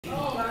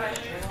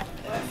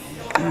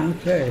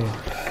Okay.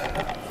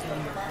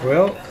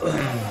 Well,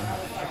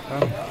 I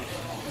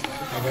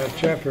got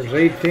chapters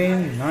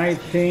 18,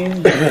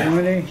 19,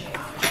 20,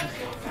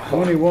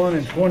 21,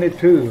 and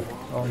 22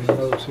 on the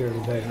notes here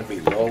today. Gonna be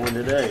rolling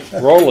today.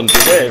 Rolling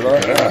today,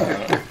 right?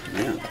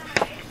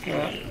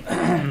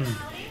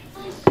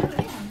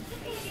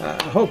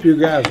 I hope you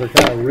guys are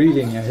kind of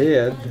reading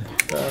ahead,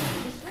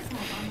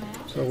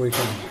 so we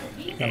can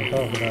kind of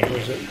talk about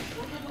this.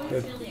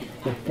 It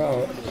would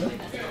probably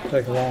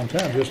take a long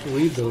time just to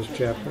read those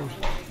chapters.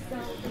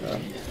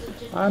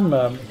 I'm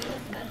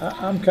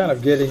kind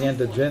of getting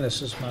into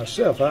Genesis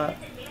myself.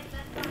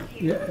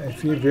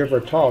 If you've ever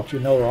taught, you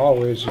know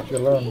always if you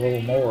learn a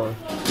little more,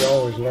 you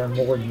always learn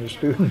more than your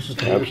students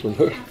do.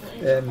 Absolutely.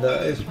 And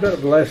it's been a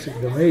blessing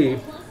to me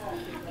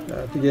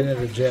to get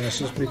into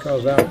Genesis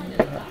because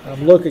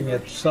I'm looking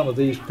at some of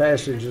these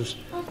passages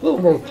a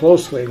little more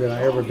closely than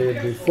I ever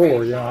did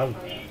before. You know,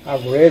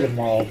 I've read them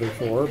all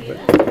before, but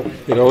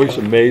it always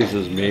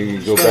amazes me.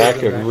 You go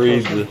back and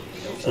read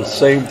the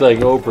same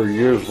thing over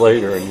years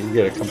later, and you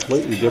get a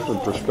completely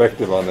different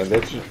perspective on it.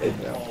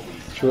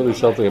 It's really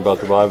something about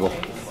the Bible.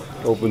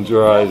 Opens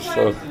your eyes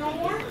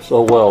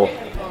so well.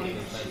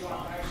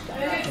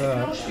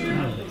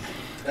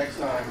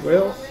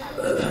 Well,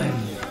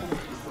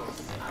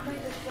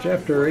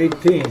 chapter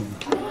 18.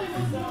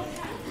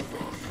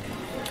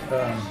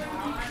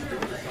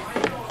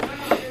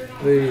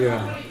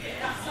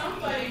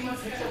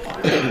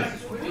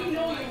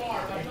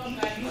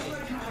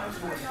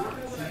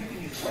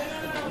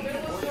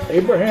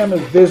 Abraham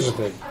is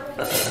visited.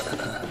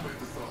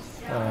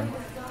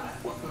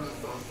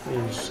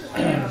 He's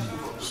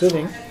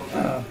sitting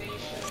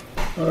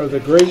under the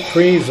great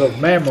trees of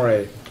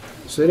Mamre,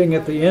 sitting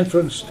at the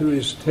entrance to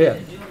his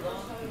tent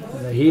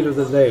in the heat of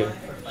the day.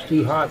 It's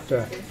too hot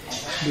to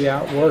be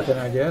out working,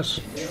 I guess.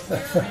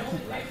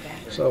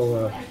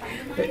 So,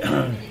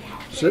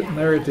 sitting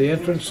there at the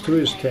entrance to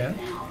his tent,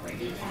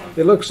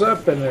 he looks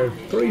up and there are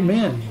three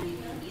men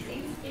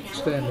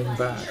standing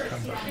by.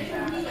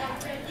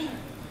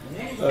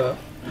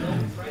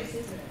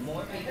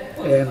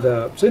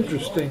 It's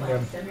interesting,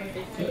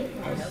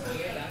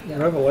 the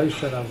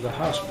revelation of the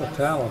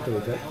hospitality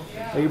that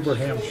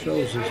Abraham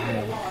shows his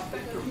men.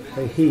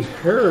 He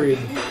hurried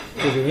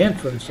to the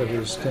entrance of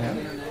his tent.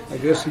 I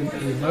guess he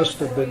must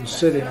have been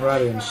sitting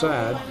right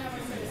inside,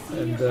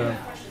 and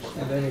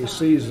then he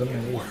sees them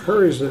and he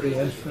hurries to the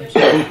entrance.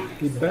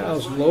 He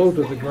bows low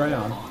to the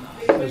ground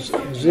as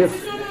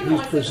if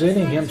he's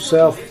presenting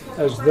himself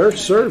as their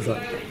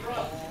servant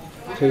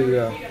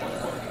to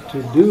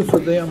do for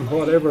them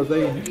whatever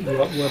they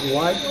would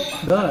like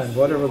done,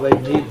 whatever they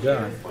need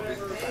done.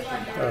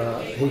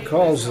 He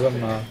calls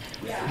them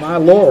my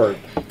Lord.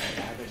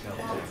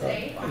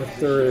 If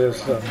there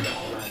is,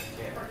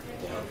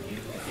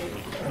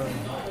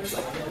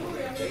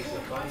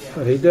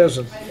 but he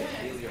doesn't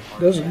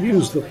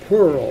use the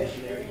plural.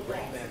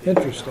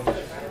 Interesting.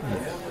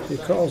 He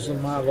calls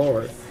them my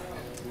Lord.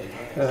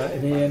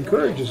 And he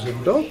encourages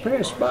them, don't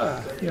pass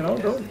by, you're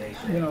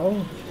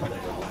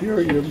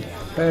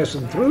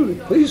passing through,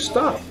 please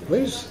stop,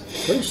 please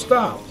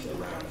stop.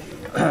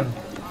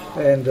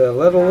 And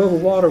let a little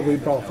water be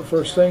brought. The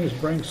first thing is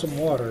bring some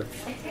water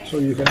so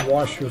you can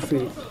wash your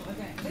feet.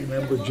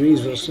 Remember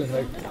Jesus in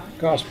the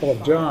Gospel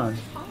of John,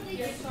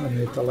 and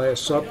at the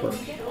Last Supper,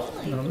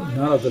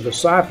 none of the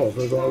disciples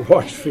were going to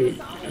wash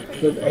feet,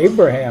 but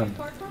Abraham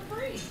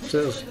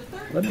says,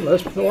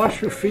 let's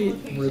wash your feet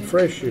and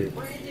refresh you.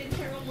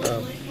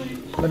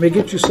 Let me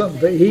get you something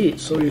to eat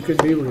so you can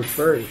be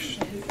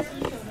refreshed.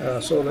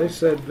 So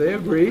they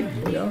agreed.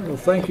 Well,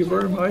 thank you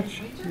very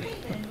much.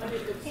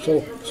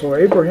 So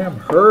Abraham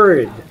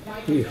hurried.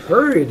 He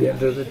hurried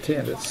into the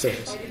tent, it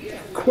says.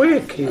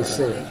 Quick, he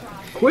said.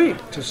 Quick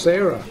to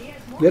Sarah.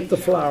 Get the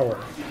flour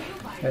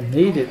and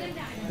knead it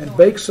and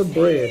bake some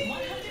bread.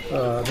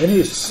 Then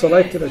he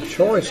selected a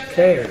choice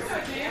calf,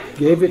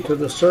 gave it to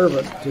the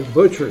servant to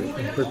butcher it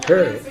and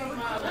prepare it.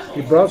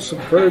 He brought some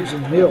curds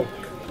and milk.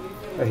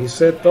 He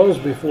set those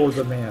before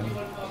the men,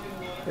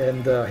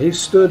 and he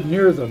stood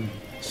near them,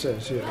 it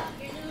says here,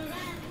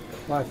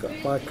 like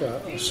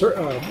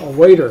a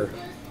waiter.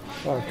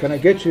 Can I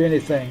get you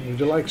anything?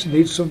 Would you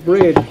need some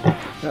bread?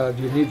 Do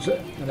you need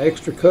an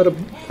extra cut of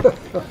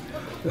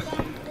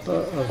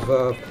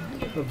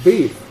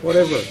beef?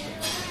 Whatever.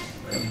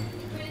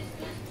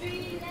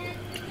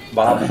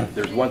 Bob,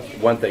 there's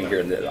one thing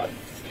here that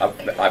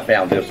I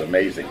found this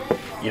amazing.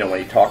 When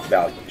he talked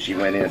about she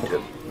went in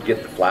to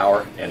get the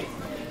flour, and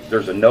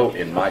there's a note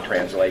in my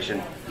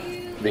translation.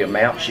 The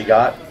amount she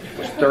got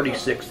was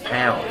 36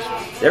 pounds.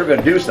 They were going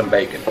to do some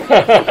bacon.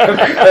 I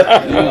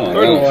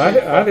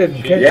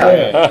didn't catch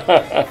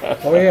that.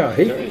 Oh yeah,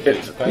 he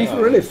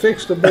really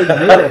fixed a big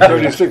meal.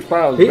 36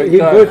 pounds. He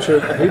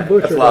butchered a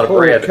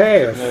whole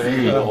calf.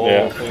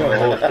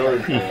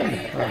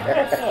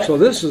 So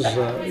this is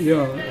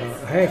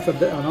half a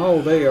day, an all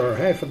day or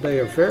half a day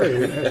affair.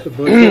 He has to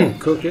butcher and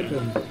cook it,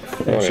 and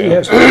she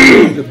has to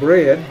knead the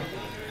bread.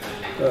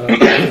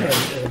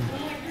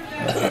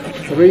 And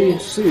 3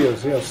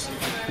 seals, yes.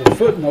 The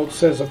footnote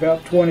says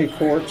about 20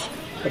 quarts.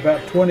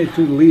 about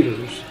 22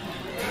 liters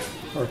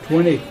or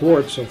 20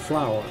 quarts of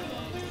flour.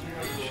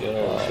 She had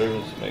all the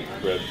servants to make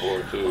bread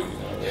for too. You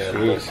know. Yeah.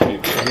 Those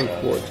people, 20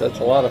 quarts. That's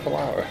a lot of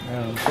flour.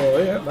 And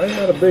so they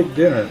had a big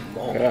dinner.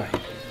 Yeah.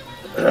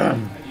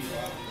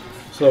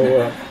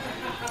 So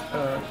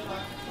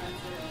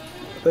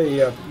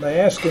they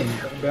asked him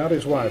about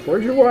his wife.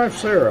 Where's your wife,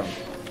 Sarah?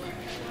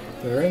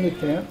 They're in the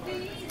tent.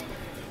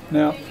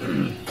 Now,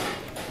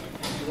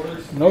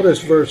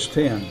 notice verse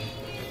 10.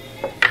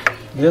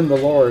 Then the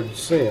Lord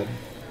said.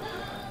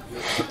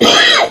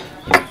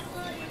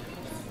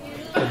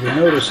 Have you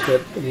noticed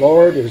that the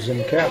Lord is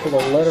in capital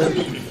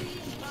letters?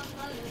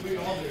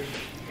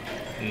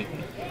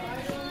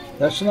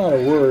 That's not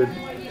a word.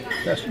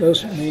 That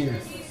doesn't mean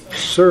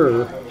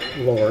Sir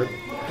Lord,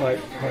 like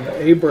when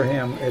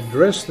Abraham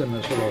addressed them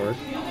as Lord.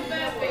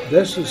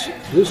 This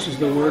is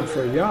the word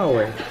for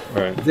Yahweh.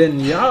 Right. Then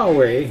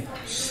Yahweh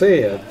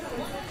said,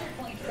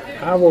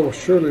 I will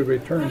surely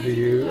return to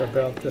you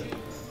about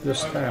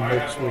this time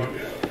next week.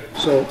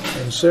 So,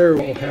 and Sarah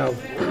will have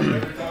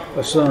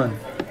a son.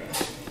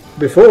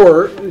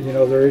 Before,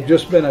 there had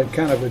just been a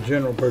kind of a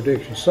general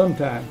prediction.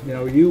 Sometime,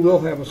 you will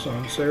have a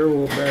son. Sarah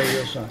will bear you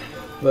a son.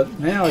 But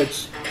now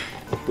he's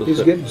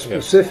getting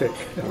specific.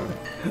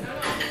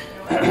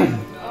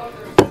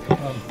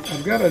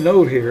 I've got a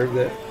note here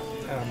that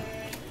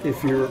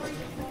if you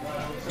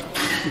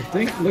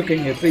think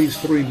looking at these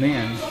three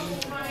men,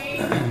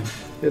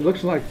 it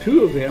looks like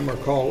two of them are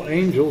called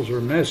angels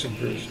or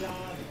messengers,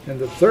 and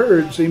the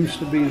third seems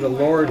to be the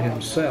Lord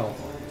himself.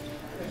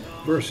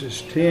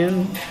 Verses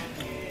 10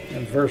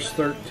 and verse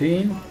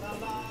 13.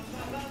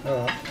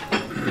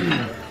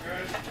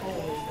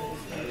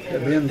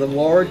 And then the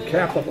Lord,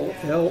 capital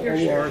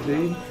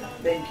L-O-R-D.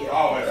 Thank you.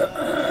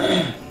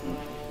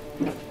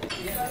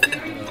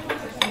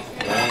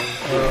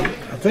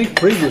 I think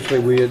previously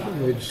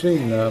we'd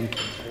seen a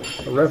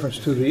reference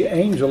to the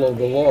angel of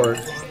the Lord.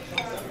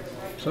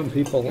 Some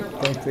people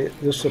think that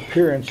this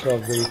appearance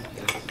of the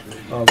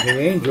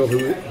angel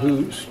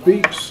who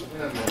speaks,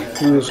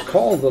 who is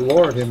called the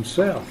Lord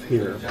himself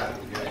here,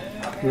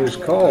 who is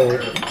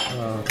called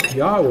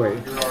Yahweh,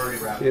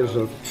 is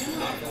a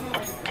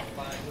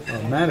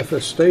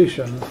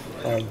manifestation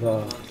of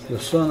the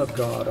Son of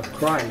God, of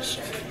Christ,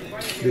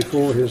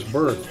 before his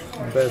birth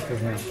in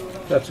Bethlehem.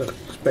 That's a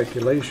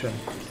speculation.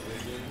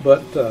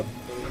 But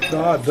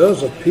God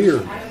does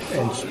appear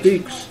and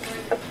speaks,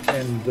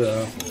 and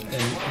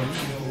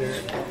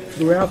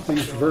throughout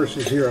these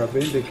verses here I've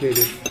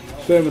indicated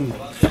 7,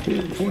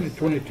 20,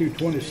 22,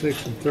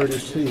 26, and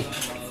 30c,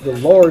 the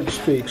Lord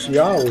speaks.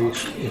 Yahweh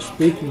is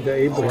speaking to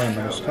Abraham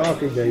and is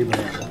talking to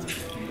Abraham.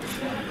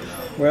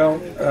 Well,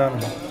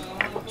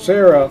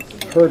 Sarah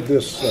heard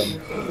this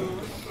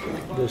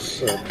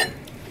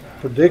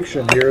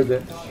prediction here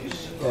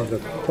or the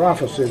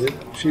prophecy that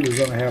she was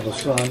going to have a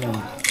son,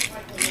 and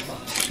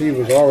she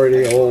was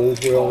already old,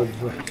 well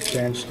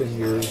advanced in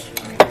years,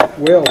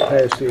 well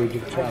past the age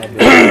of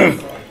childbearing.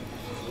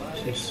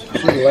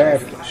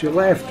 She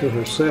laughed to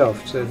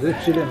herself. Said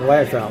she didn't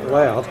laugh out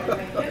loud,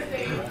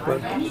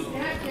 but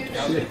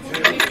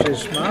she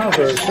smiled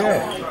to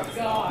herself.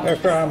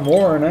 After I'm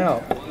worn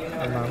out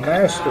and my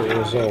master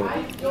is old,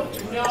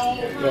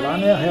 but I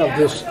now have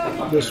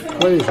this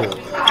pleasure.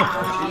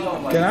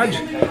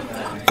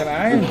 Can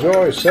I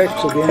enjoy sex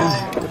again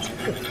at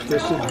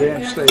this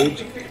advanced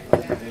age?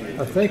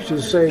 I think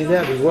she's saying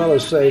that as well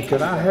as say,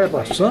 can I have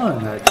a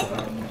son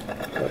actually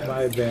at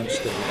my advanced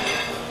stage?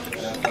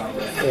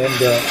 And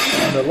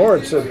the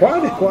Lord said, why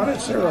did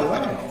Sarah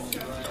laugh?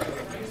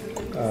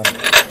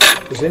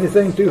 Is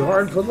anything too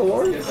hard for the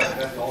Lord?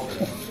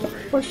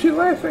 What's she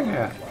laughing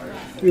at?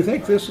 Do you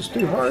think this is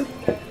too hard?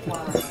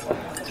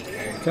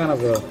 Kind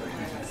of a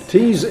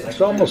tease.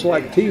 It's almost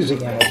like teasing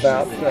them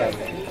about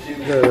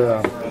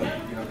their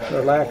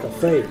lack of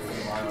faith.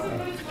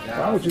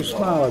 Why would you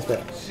smile at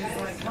that?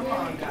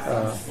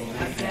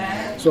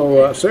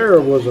 So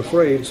Sarah was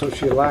afraid, so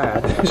she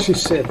lied. She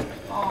said,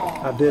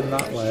 I did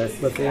not laugh.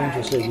 But the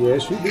angel said,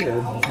 yes, you did.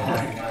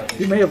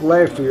 You may have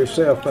laughed to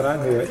yourself, but I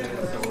knew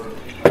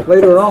it.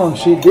 Later on,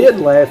 she did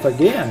laugh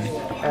again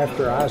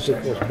after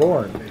Isaac was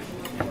born.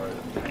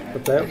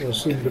 But that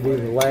seemed to be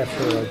the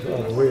laughter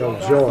of real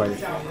joy.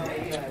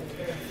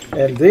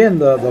 And then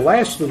the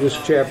last of this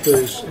chapter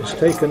is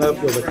taken up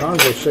with a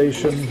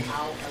conversation.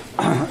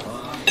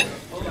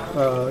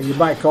 You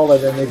might call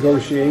it a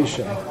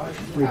negotiation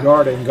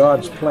regarding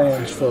God's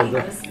plans for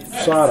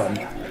Sodom,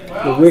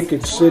 the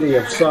wicked city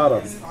of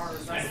Sodom.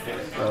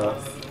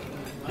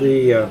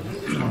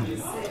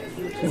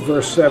 In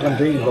verse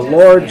 17, the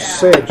Lord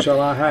said,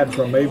 shall I hide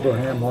from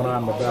Abraham what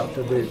I'm about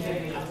to do?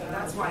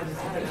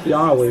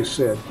 Yahweh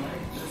said,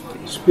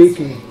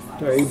 speaking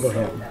to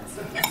Abraham.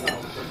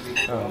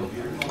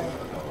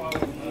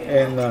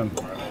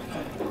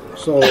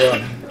 So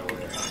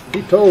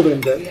he told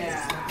him that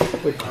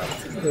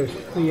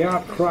the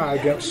outcry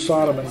against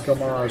Sodom and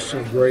Gomorrah is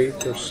so great,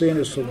 their sin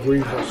is so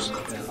grievous,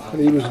 that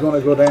he was going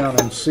to go down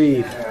and see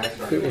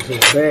if it was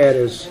as bad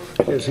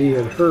as he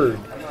had heard.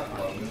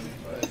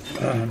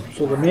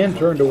 So the men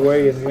turned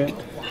away and went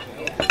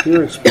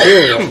Here it's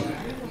plural.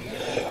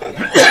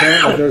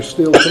 Apparently there's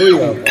still 3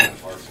 of them.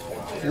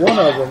 One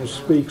of them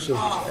speaks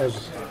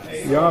as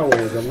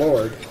Yahweh, the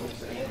Lord.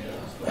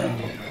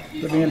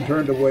 The men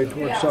turned away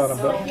toward Sodom,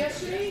 but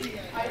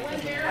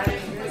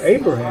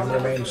Abraham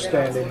remains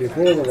standing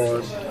before the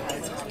Lord,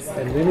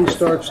 and then he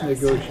starts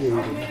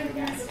negotiating.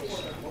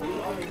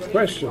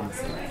 Question: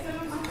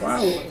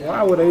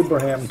 Why would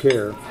Abraham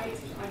care?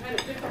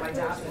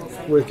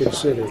 Wicked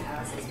city.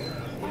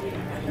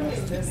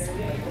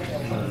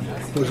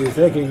 Was he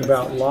thinking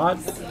about Lot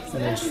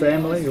and his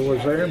family who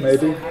was there?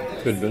 Maybe.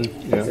 Could have been,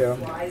 yeah.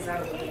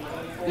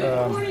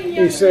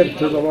 He said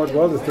to the Lord,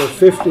 well, if there are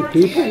 50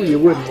 people, you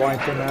wouldn't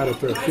wipe them out if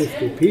there are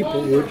 50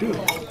 people, would you?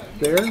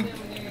 There?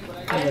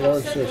 And the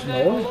Lord says,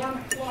 no.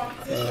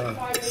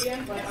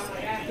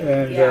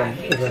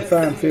 If I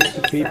find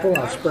 50 people,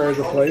 I'll spare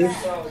the place.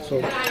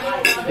 So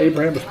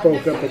Abraham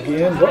spoke up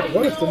again.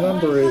 What if the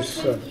number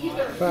is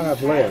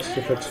 5 less?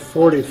 If it's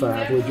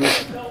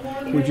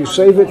 45, would you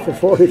save it for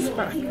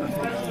 45?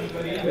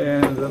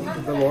 And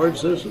the Lord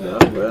says,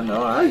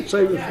 no, I'd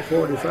save it for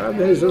 45.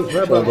 Then he says,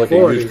 how about 40? Sounds like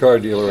a used car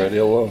dealer at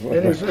Hill.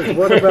 And he says,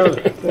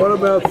 what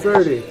about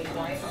 30?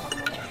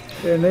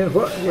 And then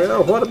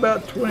what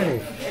about 20?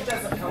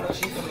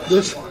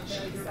 This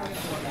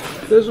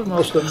is the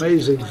most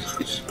amazing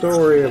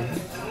story of,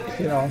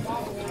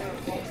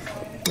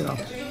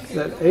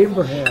 that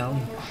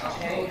Abraham.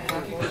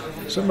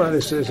 Somebody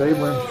says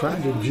Abraham's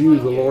trying to Jew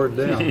the Lord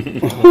down.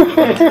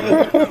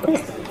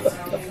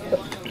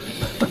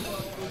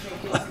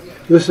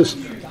 This is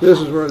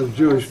where the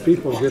Jewish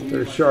people get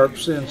their sharp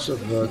sense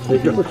of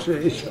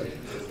negotiation,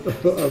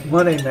 of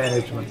money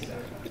management.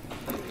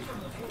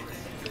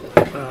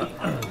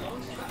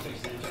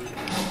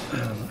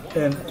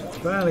 And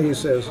finally he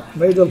says,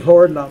 may the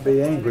Lord not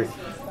be angry.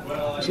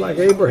 It's like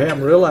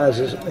Abraham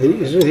realizes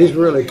he's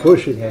really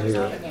pushing it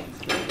here.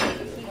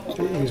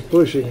 He's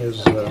pushing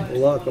his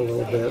luck a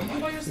little bit,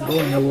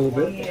 going a little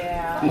bit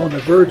on the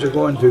verge of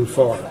going too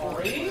far.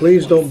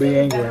 Please don't be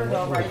angry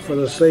for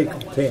the sake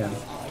of 10.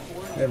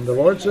 And the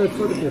Lord said,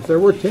 if there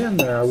were 10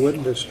 there, I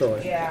wouldn't destroy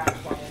it.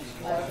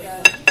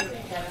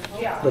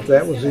 But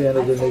that was the end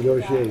of the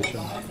negotiation.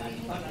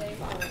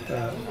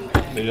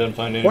 He doesn't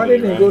find anything. Why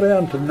didn't he go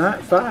down to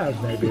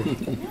 5 maybe?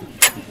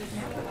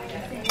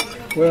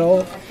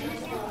 Well,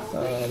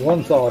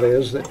 one thought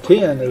is that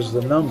 10 is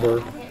the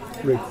number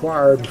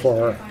required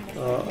for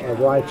a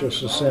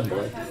righteous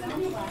assembly,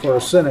 for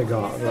a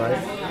synagogue,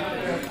 right?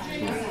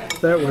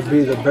 That would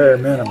be the bare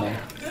minimum.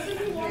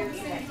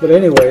 But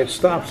anyway, it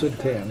stops at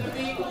 10.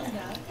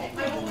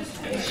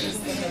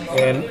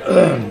 And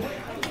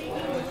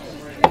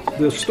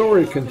the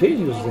story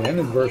continues then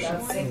in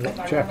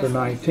chapter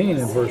 19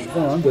 and verse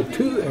 1, the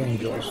 2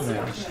 angels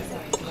now.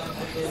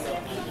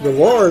 The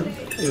Lord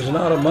is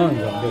not among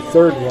them, the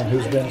third one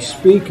who's been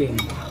speaking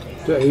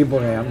to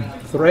Abraham,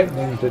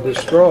 threatening to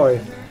destroy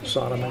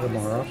Sodom and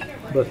Gomorrah,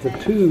 but the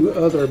 2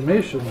 other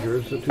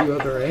messengers, the 2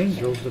 other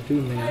angels, the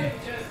 2 men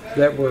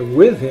that were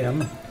with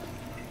him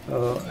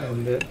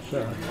and that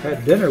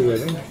had dinner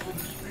with him,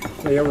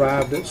 they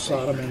arrived at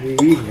Sodom in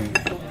the evening.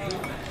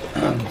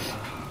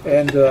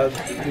 And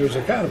there's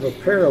a kind of a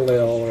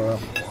parallel or a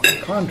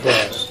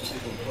contrast.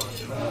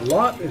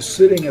 Lot is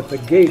sitting at the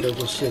gate of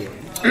the city.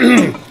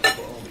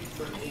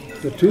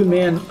 The 2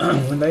 men,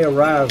 when they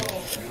arrived,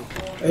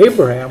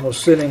 Abraham was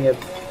sitting at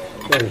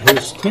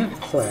his tent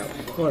flap,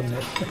 wasn't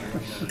it?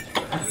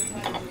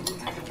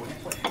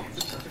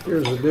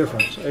 Here's the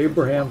difference.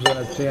 Abraham's in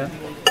a tent.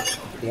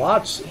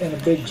 Lot's in a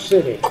big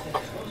city.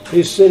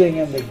 He's sitting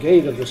in the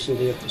gate of the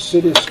city, at the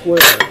city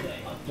square,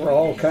 where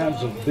all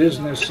kinds of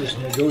business is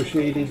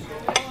negotiated.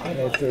 And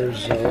if there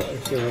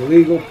are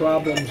legal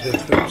problems,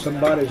 if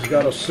somebody's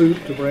got a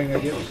suit to bring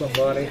against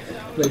somebody,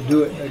 they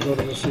do it and they go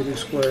to the city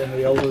square, and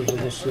the elders of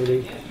the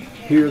city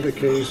hear the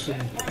case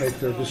and make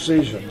their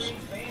decisions.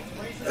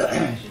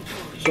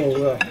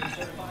 So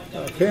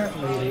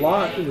apparently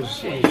Lot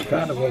is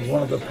kind of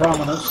one of the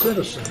prominent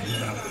citizens.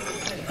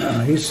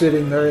 He's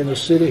sitting there in the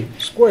city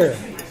square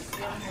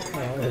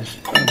as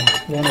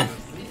one of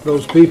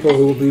those people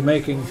who will be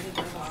making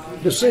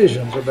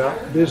decisions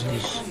about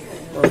business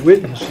or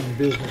witnessing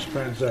business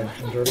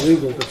transactions or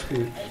legal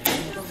disputes.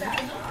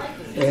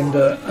 And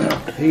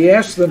he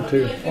asks them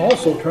to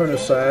also turn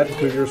aside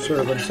to your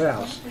servant's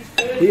house.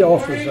 He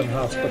offers them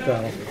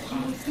hospitality.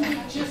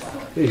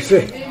 He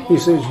says,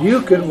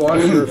 you can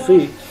wash your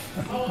feet.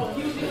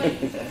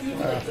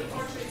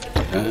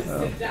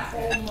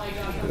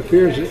 It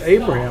appears that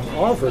Abraham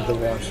offered to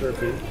wash their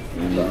feet.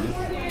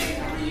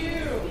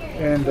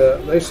 And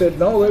they said,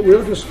 no,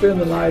 we'll just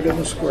spend the night in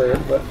the square,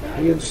 but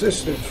he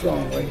insisted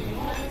strongly.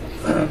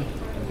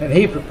 And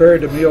he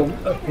prepared a meal.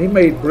 He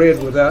made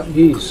bread without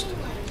yeast.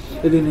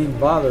 He didn't even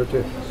bother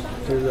to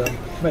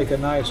make a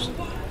nice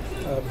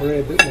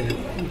bread that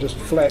was just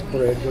flat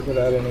bread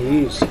without any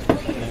yeast.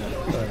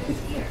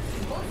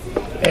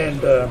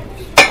 And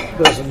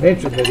doesn't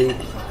mention that he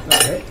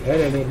had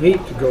any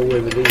meat to go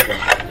with it either.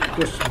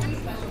 Just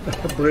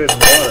bread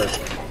and water.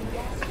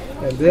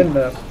 And then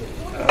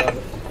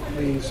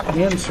these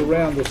men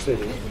surround the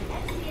city.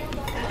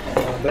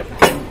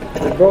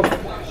 they both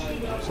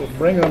said,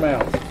 bring them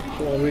out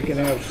so we can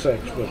have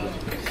sex with them.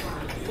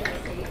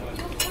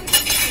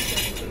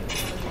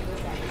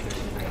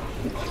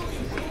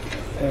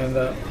 And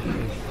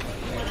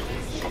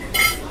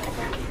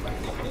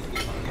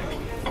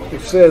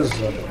it says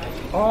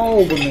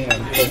all the men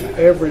from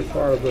every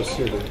part of the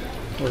city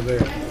were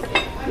there.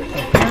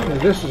 Apparently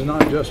this is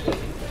not just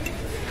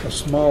a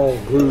small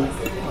group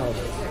of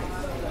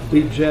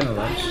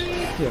degenerates,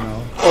 you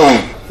know.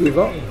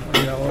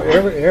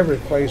 Every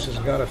place has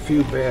got a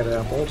few bad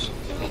apples,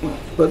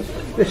 but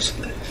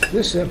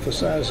this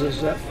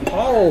emphasizes that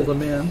all the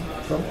men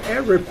from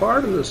every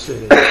part of the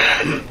city.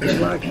 It's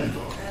like,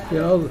 you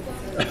know,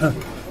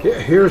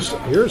 here's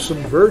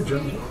some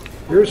virgin,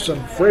 here's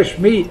some fresh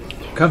meat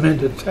come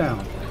into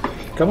town.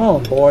 Come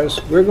on, boys,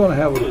 we're going to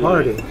have a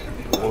party.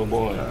 Oh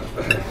boy!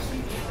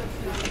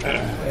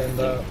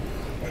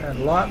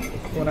 And Lot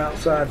went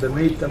outside to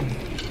meet them,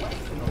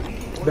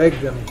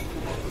 begged them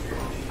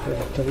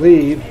to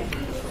leave.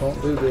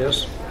 Don't do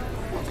this.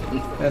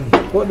 And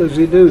what does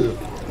he do?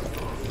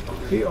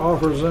 He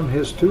offers them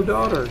his 2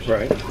 daughters.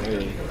 Right.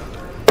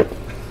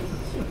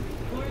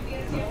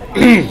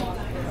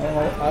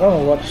 I don't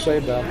know what to say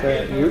about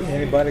that.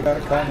 Anybody got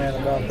a comment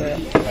about that?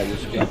 I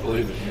just can't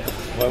believe it.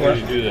 Why would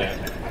he do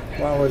that?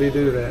 Why would he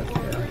do that?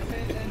 Yeah.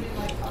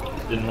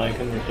 Didn't like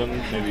him or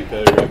something? Maybe he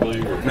thought he ugly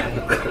or.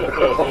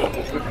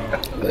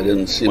 They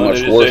didn't see Why much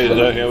did worth they in say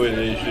it.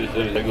 they should have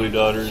said his ugly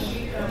daughters,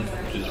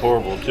 which is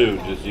horrible too.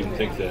 Just even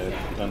think that.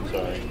 I'm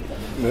sorry.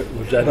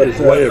 Was that his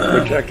way of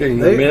protecting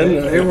the men?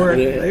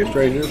 They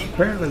strangers.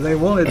 apparently they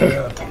wanted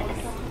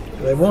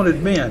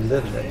men,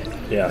 didn't they?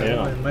 Yeah. They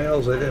wanted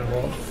males. They didn't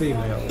want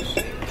females.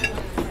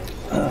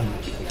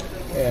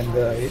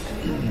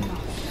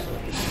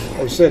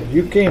 They said,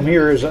 "You came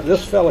here as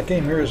this fella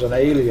came here as an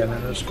alien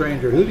and a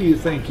stranger. Who do you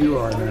think you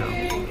are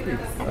now,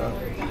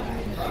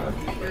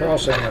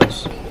 crossing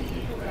us?"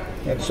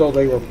 And so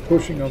they were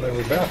pushing them. They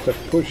were about to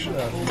push,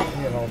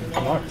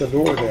 knock the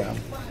door down.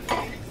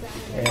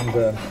 And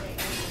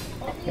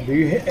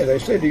they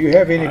said, "Do you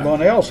have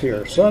anyone else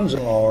here,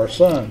 sons-in-law or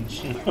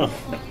sons,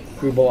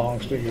 who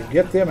belongs to you?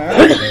 Get them out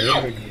of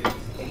here."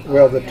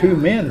 Well, the 2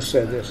 men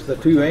said this. The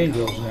 2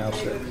 angels now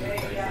said,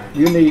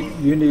 "You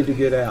need to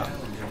get out.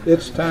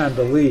 It's time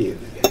to leave."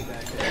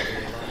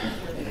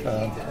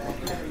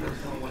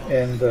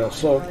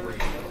 So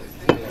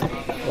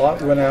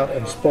Lot went out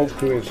and spoke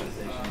to his.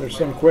 There's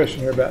some question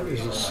here about is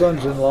his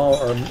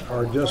sons-in-law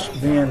or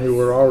just men who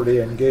were already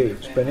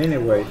engaged. But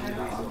anyway,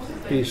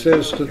 he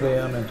says to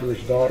them and to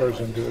his daughters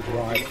and to his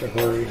wife to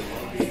hurry.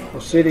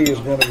 The city is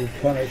going to be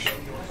punished.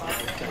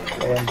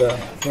 And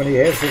when he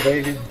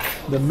hesitated,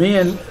 the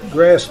men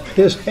grasped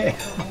his hand.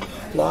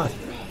 Lot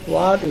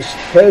is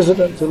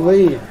hesitant to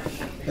leave,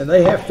 and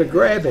they have to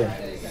grab him.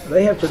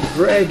 They have to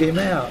drag him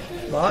out.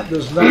 Lot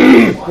does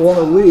not want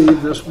to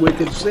leave this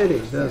wicked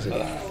city, does he?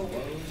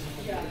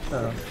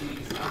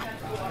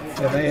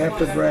 And they have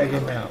to drag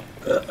him out.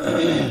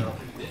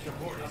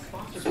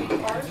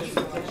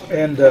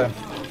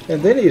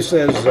 And then he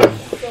says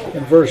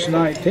in verse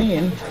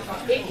 19,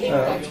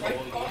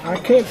 "I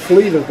can't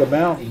flee to the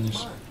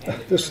mountains.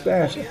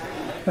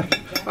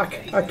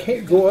 I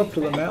can't go up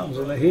to the mountains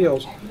and the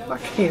hills. I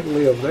can't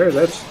live there.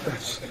 That's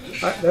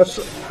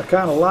a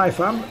kind of life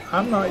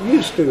I'm not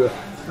used to.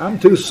 I'm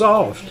too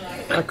soft.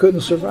 I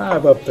couldn't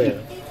survive up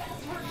there."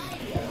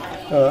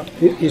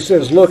 He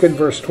says, look in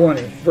verse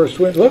 20. Verse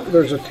 20. Look,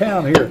 there's a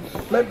town here.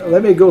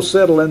 Let me go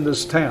settle in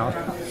this town.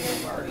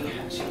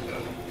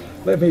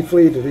 Let me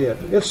flee to it.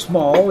 It's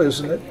small,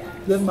 isn't it?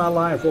 Then my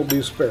life will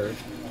be spared.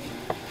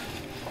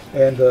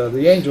 And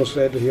the angel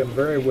said to him,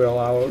 "Very well,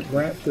 I will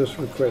grant this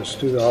request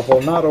to you. I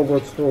will not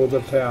overthrow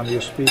the town you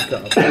speak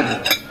of.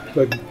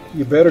 But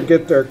you better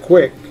get there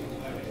quick,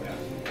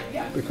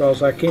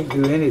 because I can't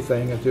do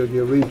anything until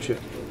you reach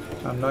it.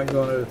 I'm not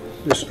going to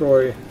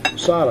destroy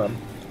Sodom."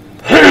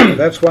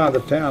 That's why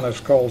the town is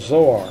called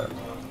Zoar.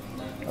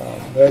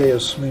 That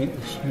is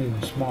means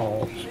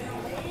small,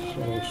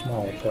 sort of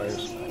small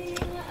place.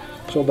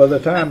 So by the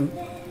time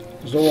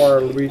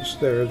Zoar reached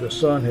there, the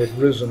sun had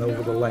risen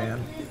over the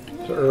land.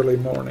 To early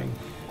morning,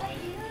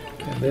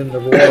 and then the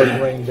Lord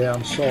rained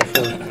down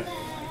sulfur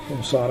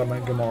from Sodom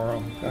and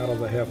Gomorrah out of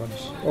the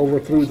heavens,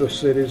 overthrew the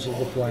cities of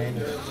the plain.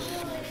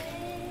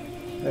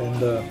 And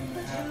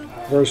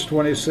verse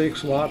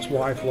 26, Lot's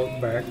wife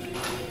looked back.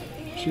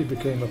 She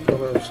became a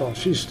pillar of salt.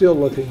 She's still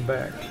looking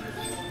back.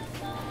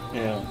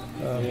 Yeah.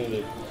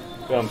 They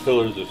found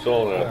pillars of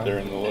salt out there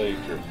in the lake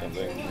or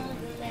something.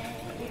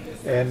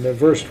 And in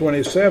verse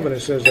 27, it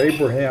says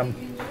Abraham,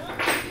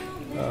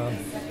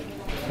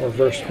 or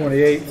verse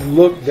 28,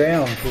 looked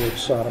down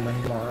towards Sodom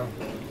and Gomorrah.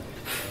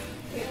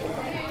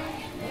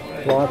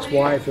 Lot's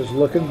wife is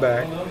looking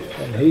back,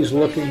 and he's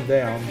looking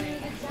down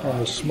on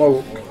the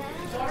smoke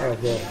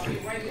of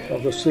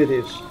the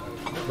cities,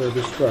 their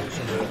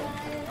destruction.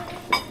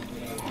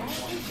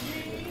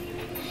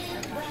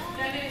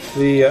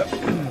 The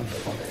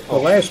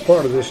last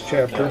part of this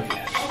chapter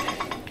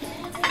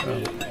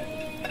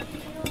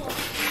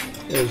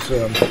is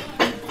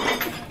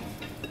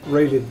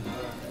rated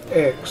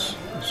X,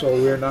 so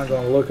we're not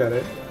going to look at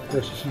it.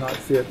 This is not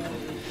fit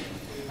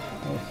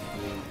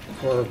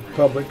for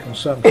public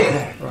consumption,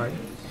 right?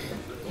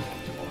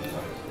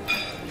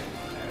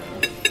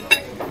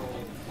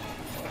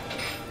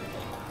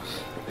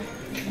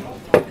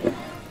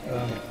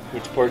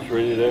 Which part's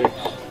rated X?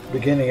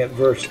 Beginning at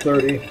verse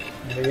 30,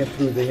 and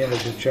through the end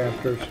of the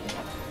chapters.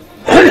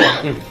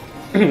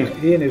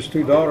 He and his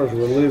two daughters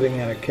were living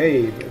in a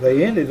cave.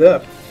 They ended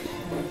up,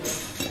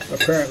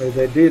 apparently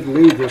they did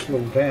leave this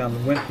little town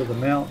and went to the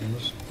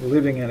mountains,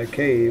 living in a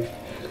cave,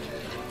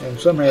 and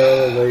somehow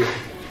or other they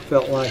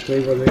felt like they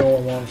were the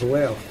only ones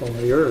left on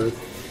the earth,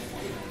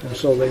 and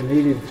so they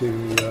needed to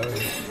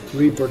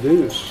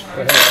reproduce, to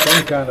have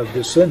some kind of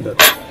descendant.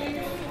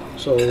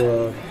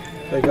 So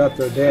they got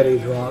their daddy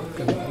drunk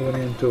and went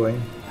into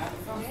him,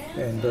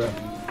 and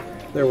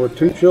there were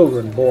two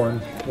children born.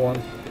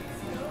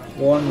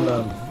 One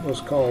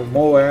was called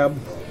Moab,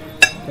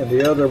 and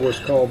the other was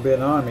called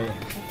Ben-Ami,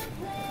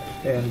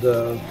 and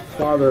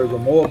father of the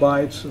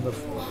Moabites and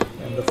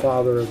the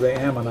father of the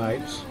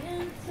Ammonites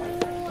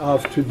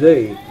of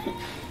today.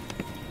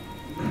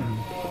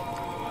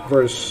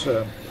 Verse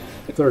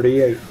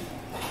 38.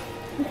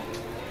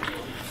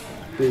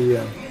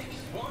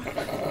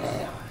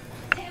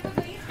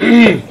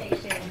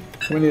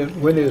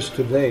 When is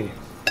today?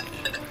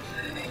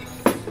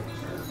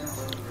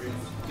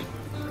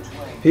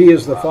 He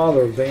is the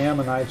father of the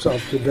Ammonites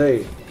of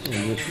today.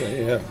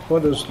 Yeah.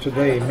 What does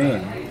today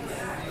mean?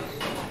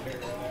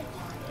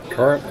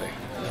 Currently.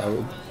 I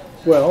would,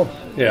 Well,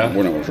 yeah.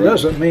 When it was it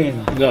doesn't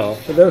mean No.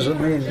 it doesn't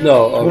mean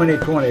No,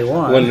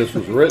 2021. When this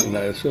was written,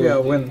 I assume. Yeah,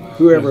 when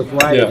whoever's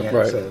writing Yeah, it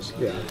right. says,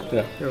 yeah,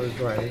 Yeah. whoever's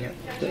writing it.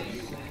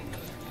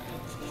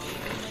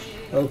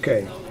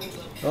 Okay.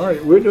 All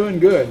right, we're doing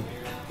good.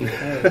 All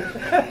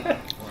right.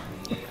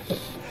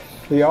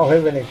 Do y'all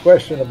have any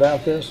question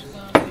about this?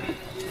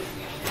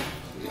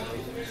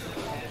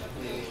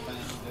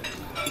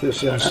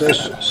 This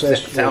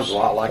incestuous. Sounds a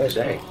lot like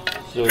today.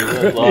 So we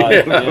went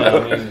live, yeah,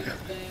 I mean,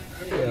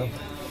 Yeah.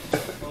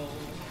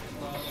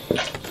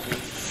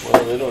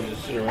 well, they don't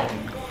just sit around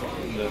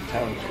in the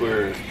town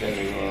square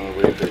standing on a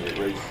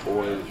race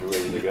boys or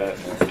whatever they got,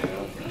 you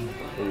know,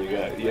 what do you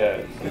got,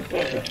 yeah.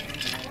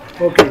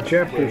 Okay, But it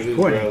chapters is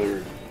 20.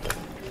 rather,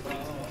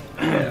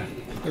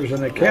 There's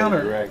an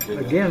encounter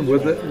again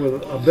with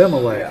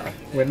Abimelech.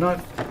 We're not.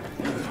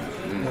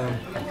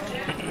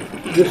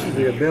 This is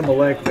the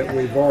Abimelech that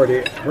we've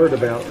already heard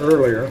about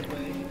earlier.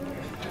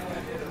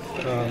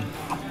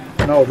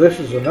 No, this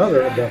is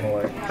another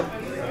Abimelech.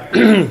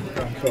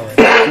 I'm sorry.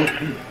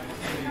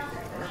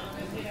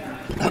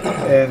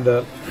 And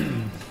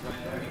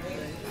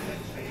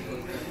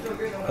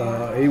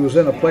he was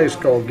in a place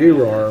called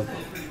Gerar,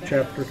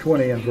 chapter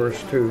 20 and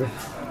verse 2.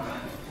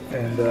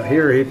 And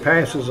here he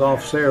passes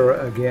off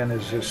Sarah again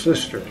as his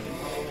sister.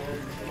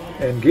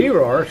 And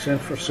Gerar sent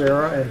for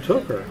Sarah and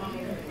took her.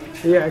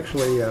 He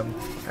actually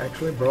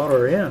brought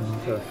her in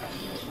to,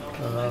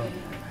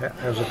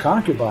 as a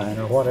concubine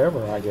or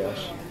whatever, I guess.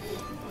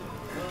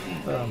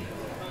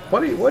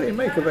 What do you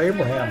make of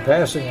Abraham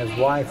passing his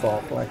wife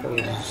off like it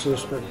was his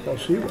sister? Because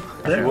she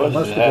apparently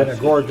must have been a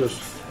gorgeous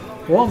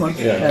woman.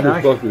 Yeah, and she's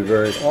supposed to be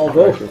very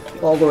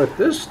although at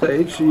this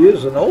stage she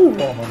is an old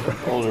woman.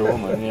 older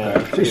woman,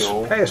 yeah. She's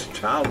old. past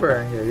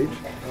childbearing age.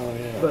 Oh,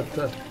 yeah.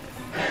 But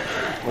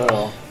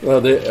Well,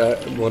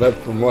 Well,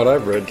 from what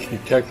I've read, she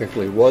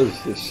technically was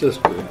his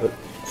sister, but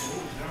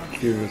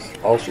she was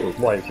also his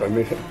wife. I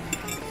mean,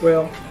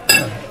 well,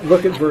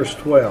 look at verse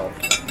 12.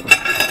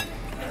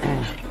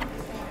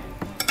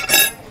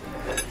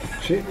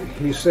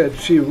 He said,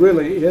 "She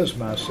really is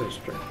my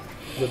sister,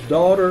 the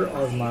daughter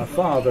of my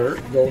father,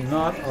 though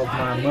not of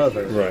my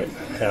mother." right,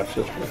 half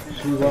sister.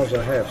 She was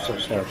a half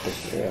sister. Half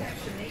sister,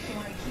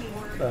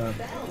 yeah.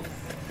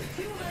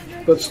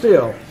 But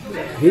still,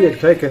 he had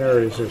taken her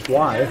as his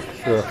wife,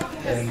 Sure.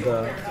 and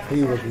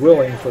he was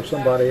willing for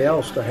somebody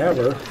else to have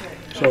her,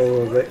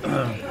 so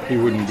He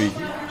wouldn't be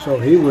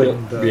he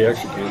wouldn't be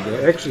executed.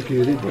 Right?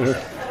 executed.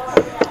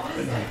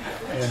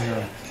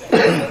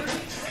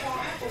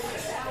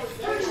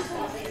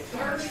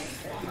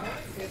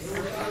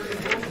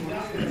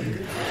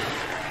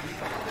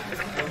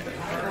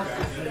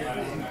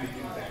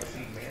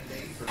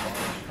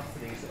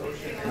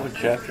 And what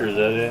chapter is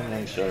that in?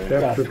 I'm sorry.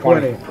 chapter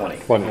 20. 20.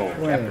 20. Oh,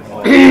 I I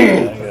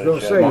was going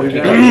to say,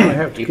 you're going to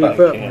have to keep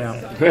up now.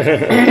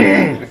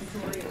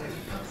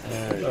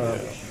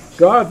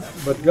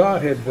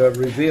 God had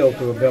revealed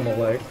to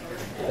Abimelech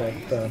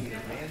that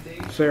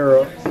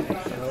Sarah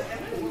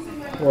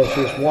was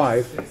his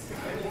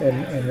wife,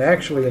 and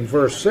actually in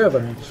verse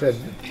 7 it said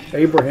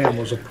Abraham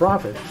was a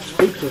prophet. It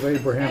speaks of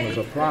Abraham as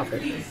a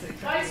prophet.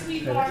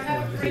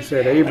 And he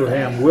said,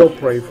 Abraham will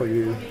pray for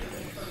you.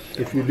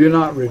 If you do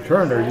not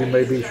return her, you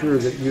may be sure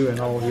that you and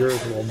all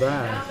yours will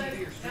die.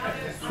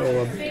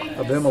 So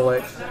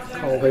Abimelech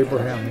called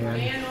Abraham in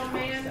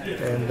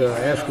and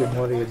asked him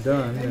what he had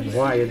done and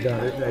why he had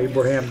done it. And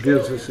Abraham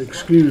gives this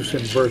excuse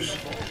in verse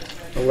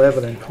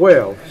 11 and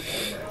 12.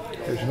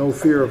 there's no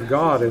fear of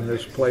God in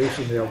this place,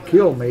 and they'll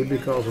kill me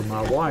because of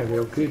my wife.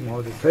 They'll keep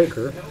me to take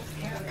her,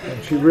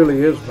 and she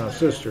really is my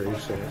sister," he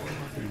said.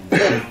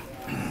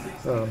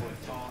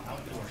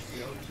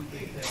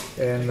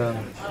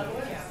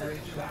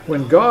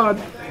 When God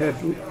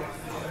had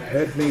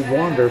me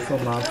wander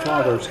from my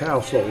father's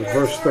household,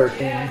 verse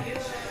 13,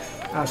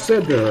 I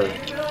said to her,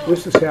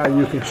 "This is how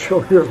you can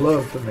show your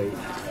love to me.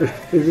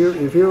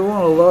 If you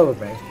want to love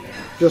me,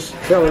 just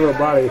tell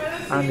everybody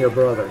I'm your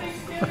brother."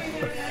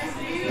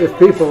 If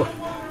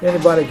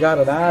anybody got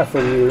an eye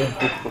for you,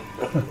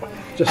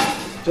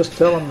 just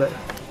tell them that.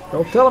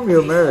 Don't tell them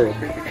you're married.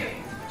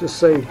 Just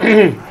say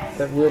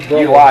that we're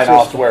brother You lie and and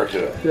I'll sister. swear to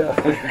it.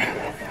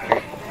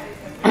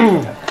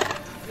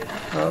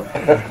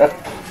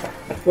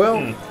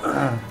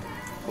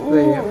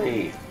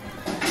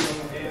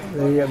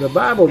 The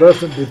Bible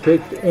doesn't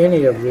depict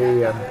any of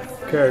the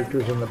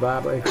characters in the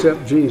Bible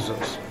except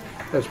Jesus.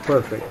 That's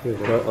perfect,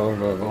 isn't it? Oh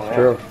no, it's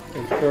true.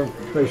 It's true.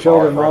 They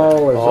showed him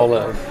all as All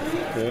that.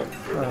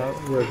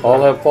 with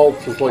All have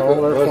faults just like all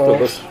the their rest of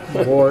faults,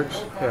 us.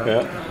 warts.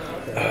 Yeah.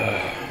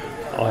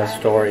 All his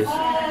stories.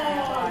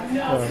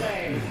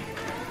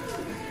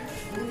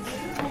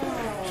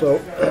 So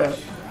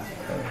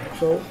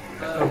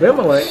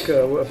Abimelech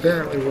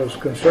apparently was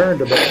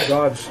concerned about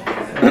God's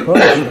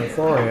punishment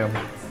for him,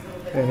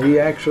 and he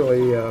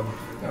actually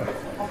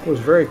was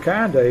very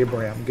kind to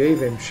Abraham,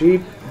 gave him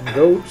sheep and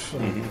goats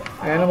and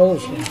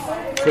animals, and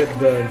said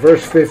in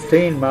verse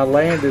 15, "My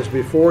land is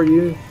before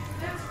you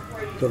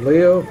to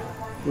live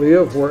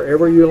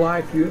wherever you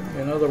like."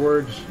 In other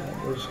words,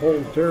 this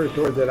whole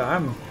territory that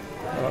I'm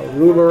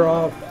ruler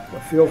of,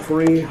 feel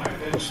free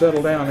to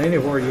settle down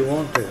anywhere you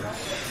want to.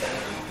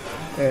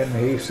 And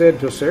he said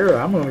to Sarah,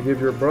 "I'm going to give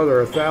your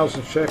brother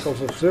 1,000 shekels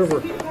of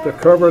silver to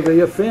cover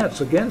the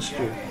offense against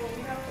you."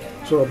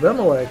 So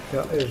Abimelech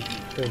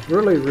is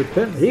really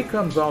repentant. He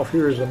comes off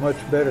here as a much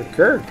better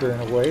character in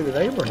a way than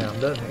Abraham,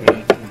 doesn't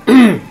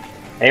he?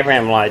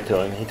 Abraham lied to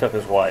him. He took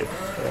his wife.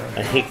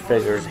 And he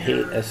figures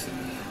he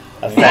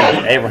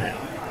offended Abraham.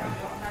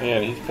 Yeah,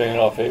 he's paying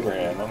off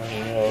Abraham. I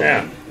mean,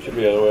 Yeah. it should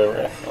be the other way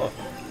around.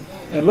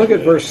 And look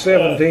at verse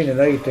 17 and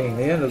 18,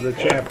 the end of the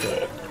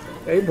chapter.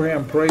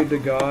 Abraham prayed to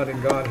God,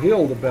 and God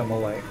healed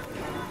Abimelech.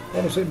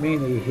 What does it mean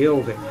he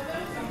healed him?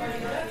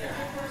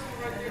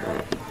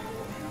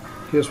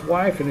 His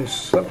wife and his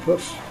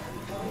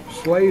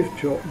slave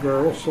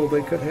girls, so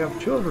they could have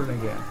children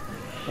again.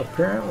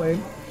 Apparently,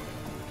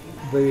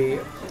 the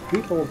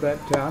people of that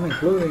town,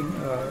 including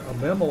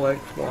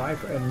Abimelech's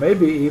wife, and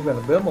maybe even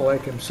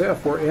Abimelech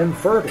himself, were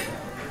infertile.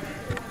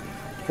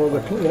 For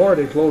the Lord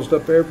had closed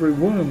up every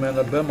womb in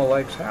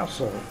Abimelech's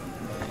household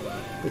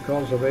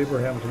because of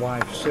Abraham's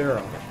wife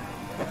Sarah.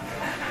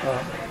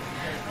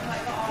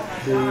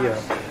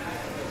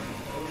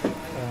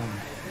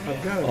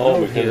 I've got a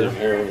note Because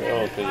of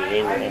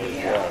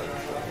Abraham's wife.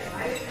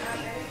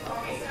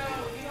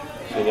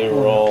 So they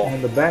were all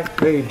on the back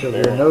page of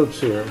your notes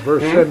here,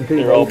 verse 17.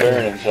 They're all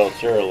barren until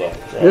Sarah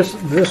left. Right?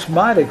 This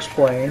might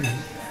explain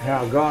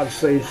how God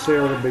saved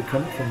Sarah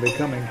from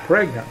becoming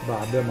pregnant by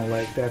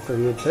Abimelech after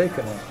he had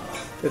taken her.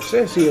 It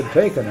says he had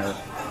taken her,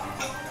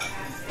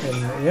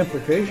 and the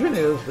implication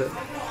is that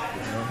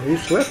he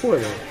slept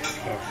with her.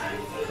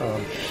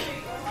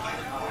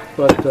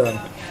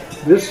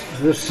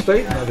 This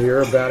statement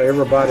here about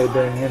everybody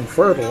being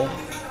infertile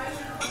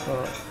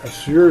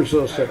assures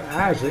us that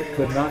Isaac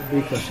could not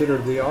be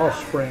considered the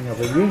offspring of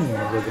a union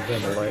with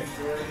Abimelech.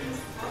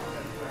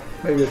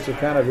 Maybe it's a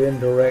kind of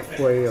indirect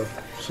way of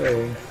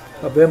saying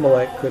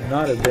Abimelech could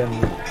not have been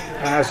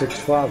Isaac's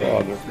father.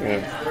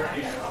 Yeah.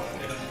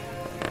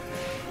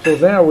 So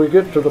now we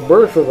get to the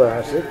birth of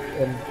Isaac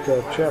in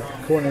chapter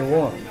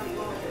 21.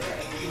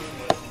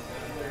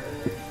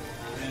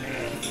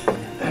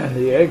 And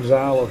the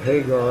exile of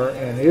Hagar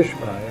and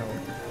Ishmael.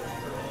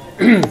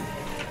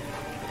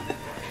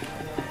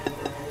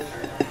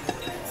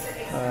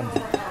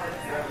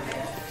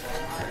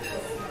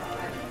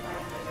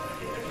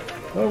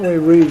 Well, we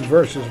read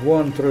verses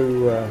 1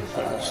 through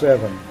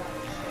 7.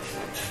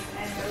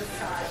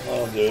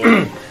 I'll do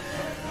it.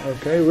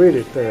 Okay, read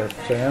it there,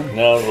 Sam.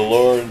 Now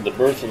the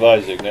birth of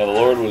Isaac. Now the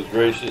Lord was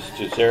gracious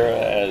to Sarah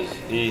as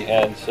he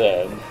had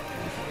said,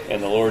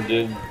 and the Lord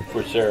did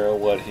for Sarah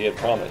what he had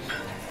promised.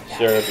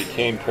 Sarah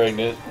became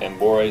pregnant and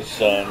bore a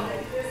son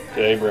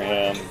to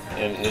Abraham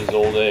in his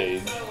old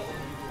age,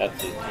 at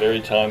the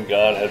very time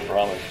God had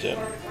promised him.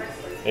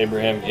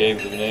 Abraham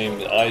gave the name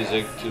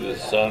Isaac to the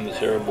son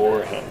Sarah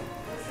bore him.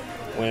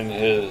 When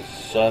his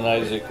son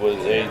Isaac was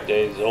 8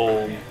 days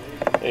old,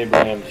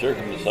 Abraham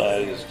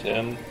circumcised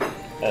him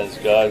as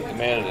God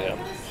commanded him.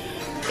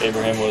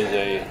 Abraham was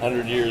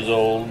 100 years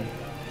old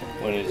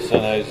when his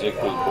son Isaac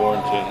was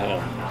born to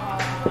him.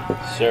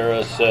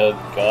 Sarah said,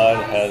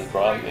 "God has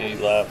brought me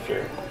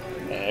laughter,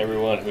 and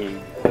everyone who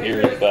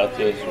hears about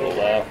this will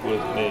laugh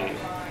with me."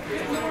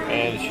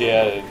 And she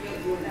added,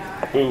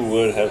 "Who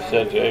would have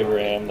said to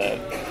Abraham that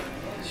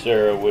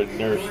Sarah would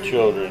nurse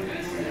children?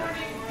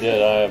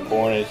 Yet I have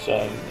borne a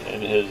son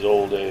in his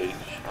old age."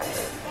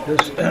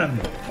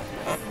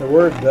 The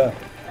word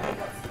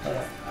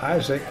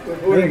Isaac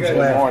means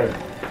laughter.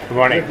 Good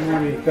morning.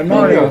 Good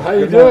morning. How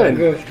you Good morning.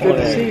 doing? Good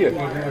to see you.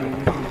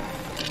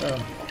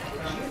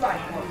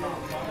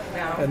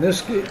 And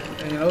this,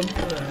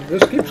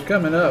 this keeps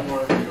coming up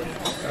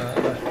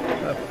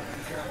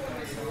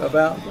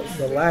about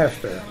the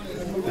laughter.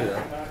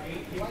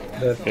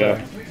 That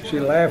she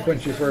laughed when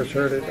she first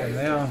heard it, and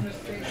now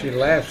she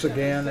laughs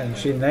again, and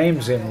she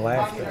names him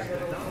Laughter.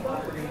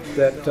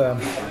 That,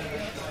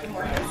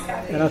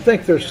 and I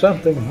think there's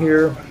something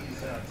here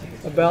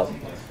about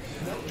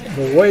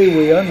the way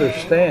we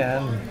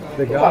understand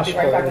the gospel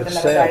Right back with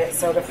another diet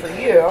itself. soda for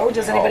you.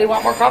 Does anybody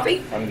want more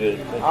coffee? I'm good.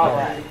 Thank you. All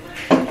right.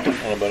 I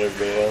don't know about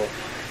everybody else.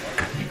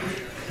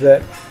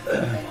 That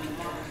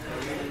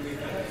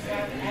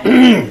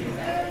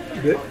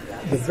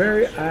the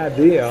very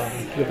idea,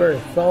 the very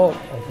thought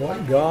of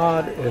what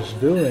God is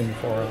doing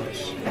for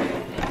us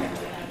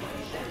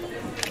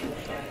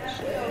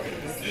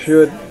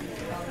should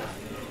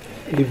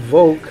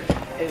evoke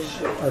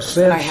a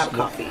sense I have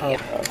coffee. of,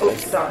 Yeah.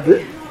 Oops,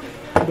 sorry.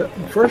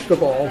 first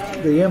of all,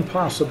 the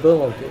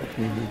impossibility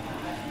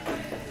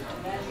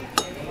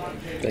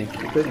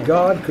Thank you. that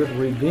God could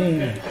redeem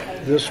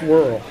this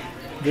world,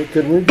 that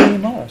could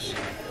redeem us,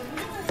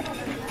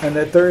 and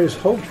that there is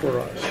hope for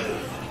us,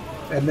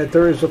 and that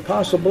there is a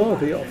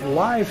possibility of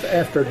life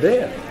after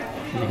death,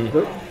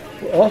 but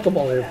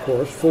ultimately, of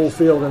course,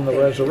 fulfilled in the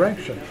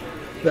resurrection.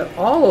 That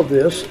all of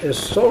this is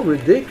so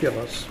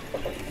ridiculous,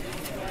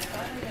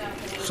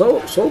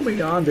 so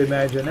beyond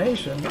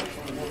imagination.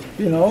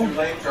 You know,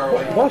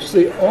 what's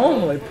the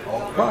only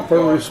proper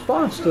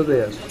response to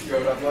this?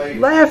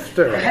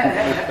 Laughter.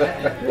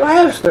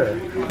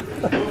 Laughter.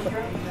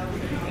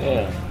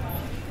 Yeah.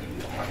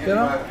 You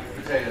know,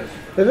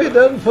 if it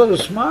doesn't put a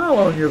smile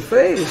on your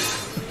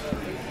face,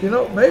 you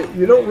know, maybe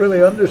you don't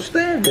really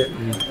understand it.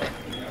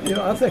 You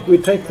know, I think we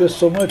take this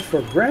so much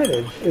for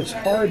granted. It's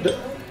hard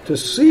to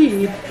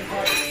see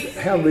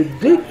how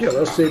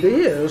ridiculous it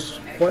is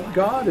what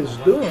God is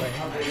doing,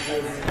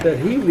 that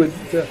He would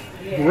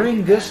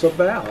bring this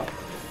about.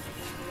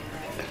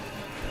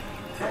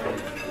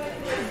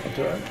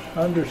 To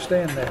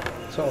understand that.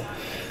 So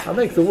I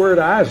think the word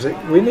Isaac,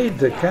 we need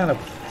to kind of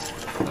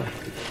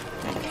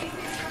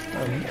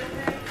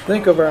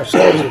think of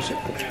ourselves as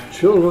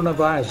children of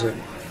Isaac,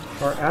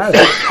 or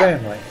Isaac's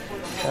family.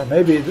 Or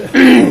maybe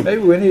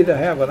we need to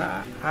have an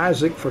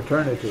Isaac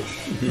fraternity.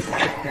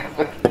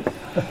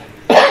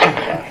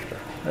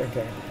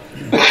 Okay.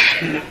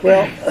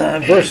 Well,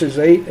 verses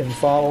 8 and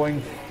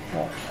following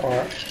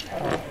are,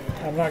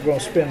 I'm not going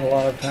to spend a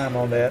lot of time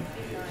on that.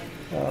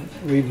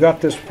 We've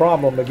got this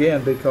problem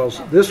again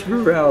because this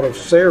grew out of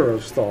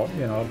Sarah's thought,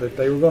 you know, that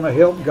they were going to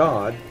help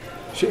God.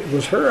 It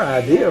was her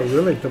idea,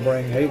 really, to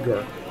bring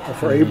Hagar, or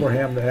for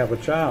Abraham to have a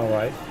child,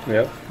 right?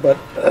 Yep. But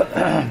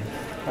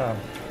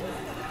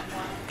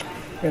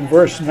in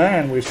verse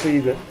 9, we see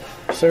that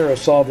Sarah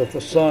saw that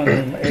the son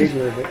whom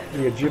Hagar,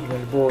 the Egyptian,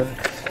 had born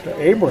to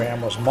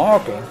Abraham was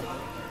mocking.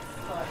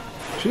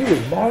 She was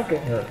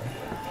mocking her,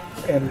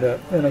 and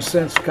in a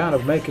sense, kind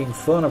of making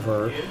fun of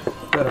her,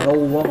 that an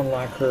old woman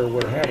like her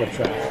would have a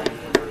child.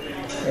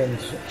 And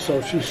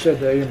so she said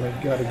to Abraham,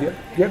 "You got to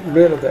get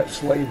rid of that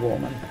slave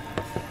woman,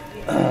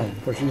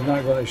 for she's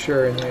not going to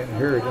share in the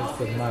inheritance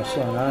with my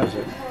son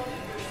Isaac."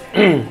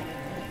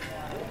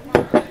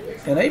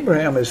 And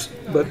Abraham is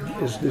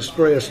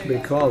distressed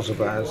because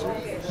of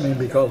Isaac. I mean,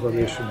 because of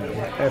Ishmael.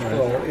 After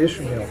all,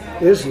 Ishmael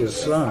is his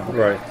son.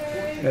 Right.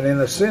 And in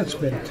a sense,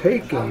 been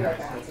taken.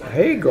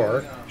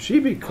 Hagar, she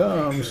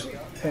becomes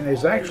and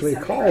is actually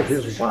called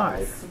his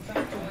wife.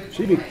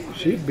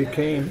 She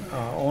became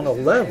on a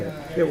level.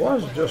 It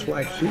wasn't just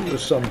like she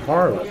was some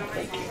harlot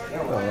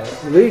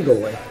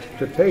legally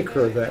to take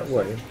her that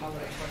way.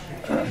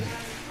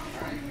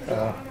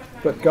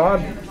 But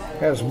God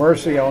has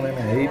mercy on him,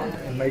 and he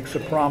makes a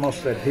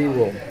promise that he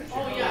will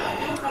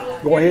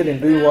go ahead and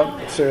do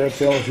what Sarah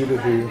tells you to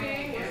do,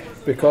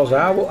 because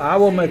I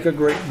will make a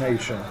great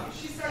nation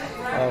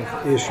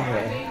of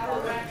Ishmael.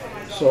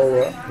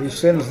 So he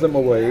sends them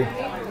away,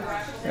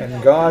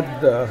 and God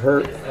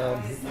heard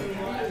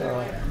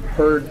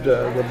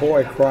the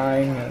boy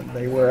crying, and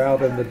they were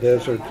out in the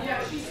desert,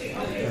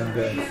 and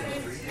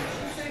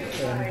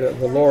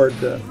the Lord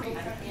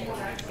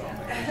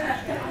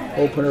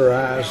opened her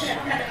eyes,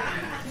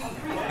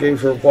 gave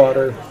her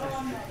water,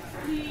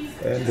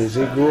 and as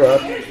he grew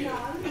up,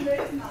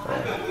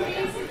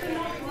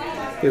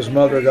 his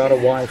mother got a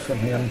wife from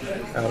him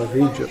out of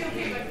Egypt.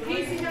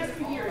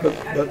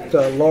 But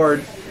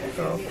Lord,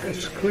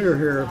 it's clear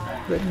here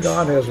that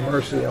God has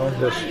mercy on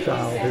this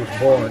child who's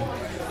born.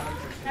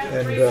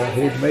 And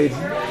he'd made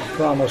a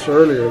promise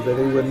earlier that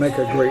he would make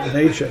a great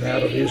nation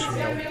out of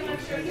Ishmael.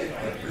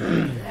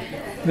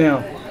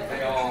 Now,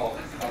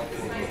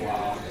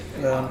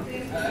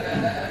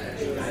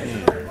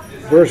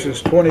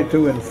 verses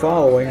 22 and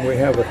following, we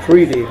have a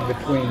treaty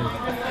between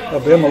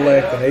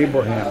Abimelech and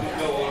Abraham.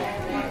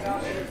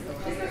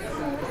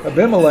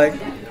 Abimelech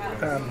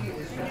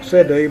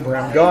said to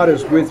Abraham, "God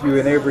is with you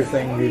in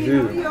everything you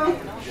do."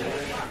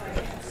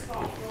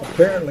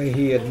 apparently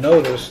he had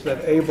noticed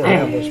that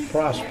Abraham was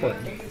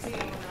prospering.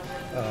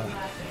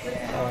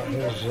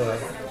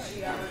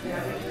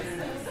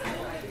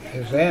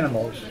 His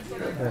animals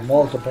were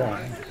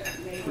multiplying.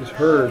 His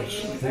herds,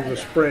 he was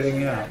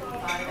spreading out.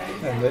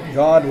 And that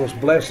God was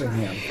blessing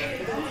him.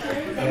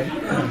 And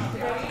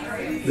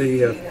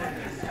the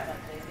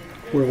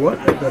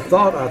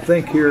thought I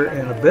think here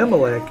in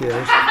Abimelech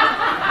is,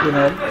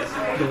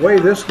 the way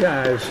this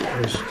guy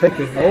is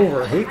taking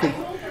over, he could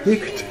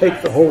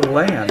take the whole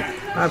land.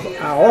 I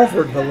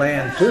offered the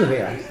land to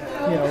him,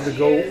 to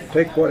go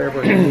take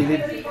whatever he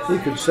needed. He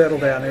could settle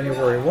down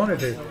anywhere he wanted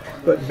to.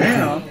 But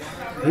now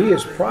he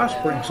is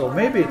prospering, so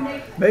maybe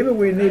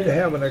we need to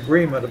have an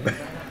agreement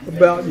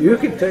about you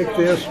can take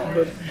this,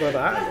 but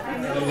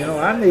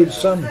I need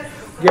some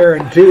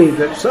guarantee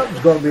that something's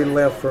going to be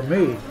left for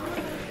me.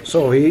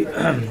 So he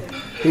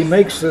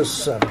makes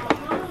this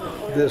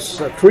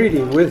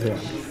treaty with him,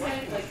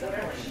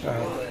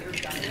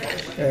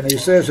 and he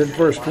says in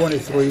verse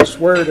 23,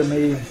 "Swear to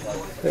me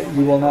that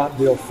you will not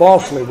deal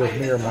falsely with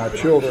me or my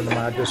children or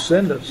my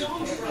descendants.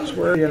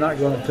 Swear you're not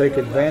going to take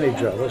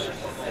advantage of us,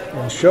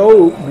 and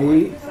show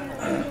me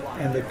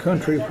in the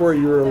country where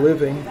you are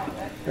living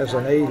as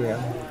an alien."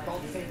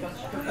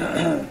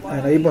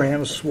 And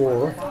Abraham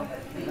swore,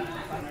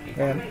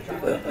 and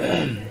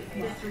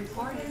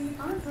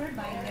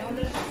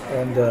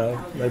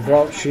they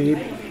brought sheep,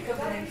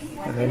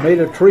 and they made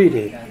a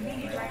treaty,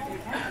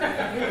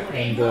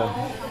 and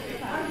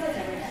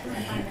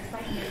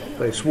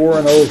they swore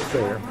an oath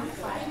there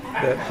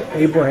that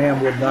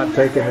Abraham would not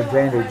take an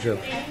advantage of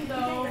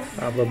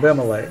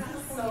Abimelech.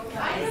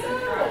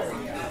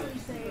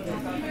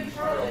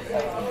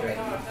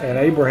 And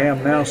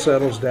Abraham now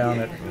settles down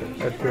at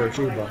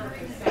Beersheba.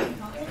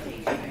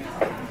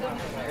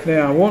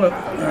 Now, I want to,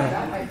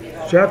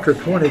 chapter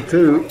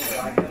 22,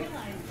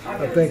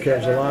 I think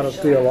has a lot of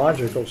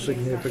theological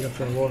significance,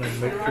 and I want to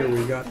make sure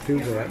we got to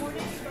that.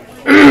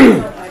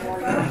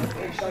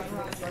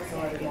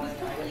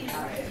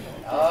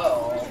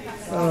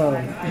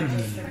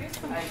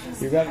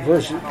 You got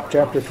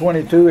chapter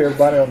 22,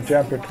 everybody on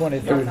chapter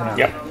 22 now.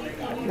 Yep.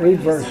 Read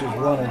verses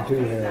 1 and 2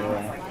 there.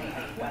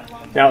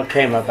 Now it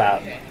came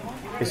about,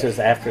 he says,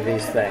 after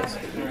these things,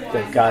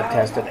 that God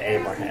tested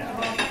Abraham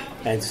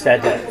and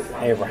said to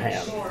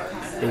Abraham,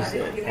 he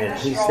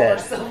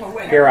said,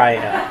 "Here I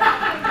am."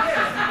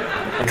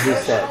 And he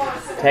said,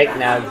 "Take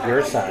now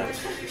your son,"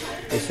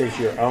 this is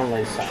your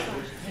only son,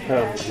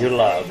 whom you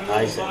love,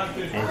 Isaac.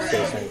 And he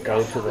says, "and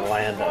go to the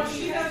land of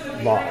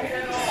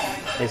Moriah."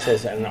 He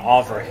says, "and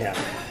offer him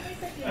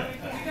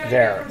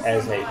there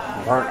as a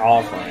burnt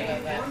offering."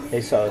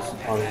 He says,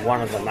 "on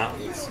one of the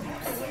mountains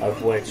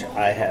of which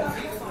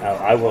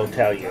I will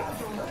tell you."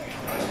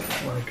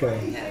 Okay.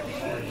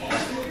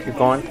 Keep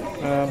going.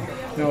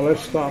 Now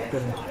let's stop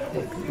and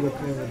look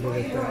a little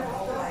bit at that.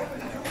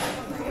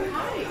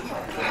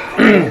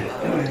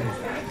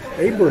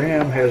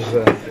 Abraham has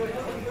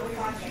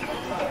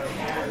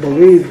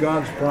believed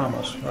God's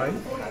promise, right?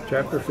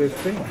 Chapter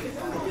 15.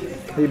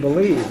 He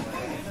believed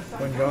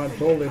when God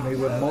told him he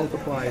would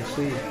multiply his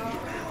seed.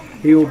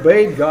 He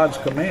obeyed God's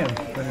command.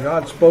 When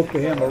God spoke to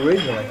him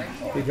originally,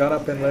 he got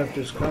up and left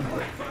his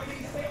country.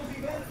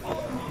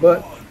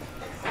 But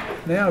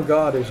now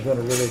God is going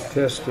to really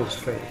test his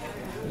faith,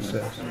 it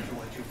says.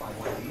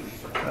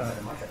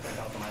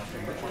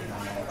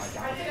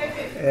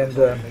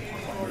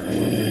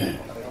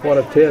 What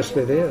a test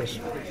it is.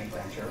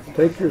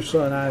 Take your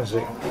son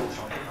Isaac,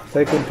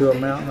 take him to a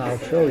mountain I'll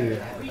show you,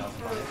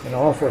 and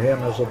offer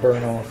him as a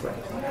burnt offering.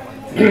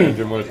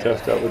 Imagine what a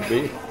test that would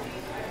be.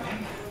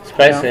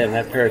 Especially in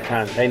that period of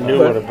time, they knew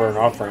what a burnt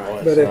offering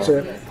was. But it's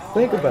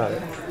think about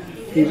it.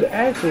 He's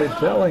actually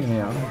telling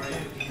him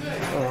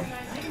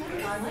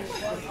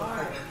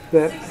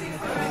that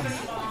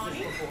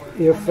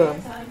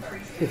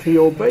if he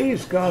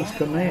obeys God's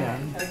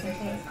command,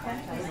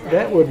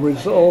 that would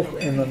result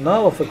in the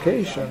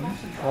nullification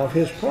of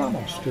his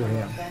promise to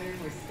him.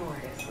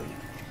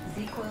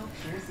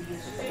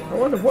 I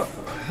wonder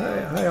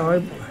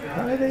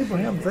how did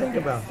Abraham think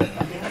about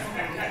that?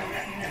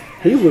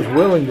 He was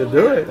willing to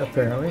do it,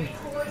 apparently.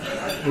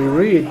 We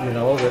read,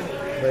 that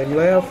they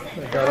left,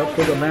 they got up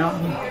to the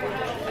mountain.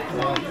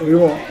 We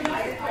won't.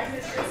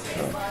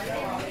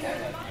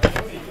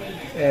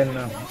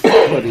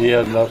 But he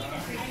had enough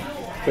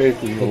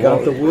faith in the Lord. He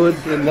got the wood.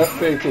 Enough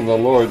faith in the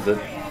Lord that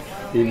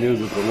he knew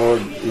that the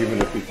Lord, even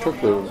if he took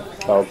the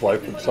child's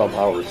life, would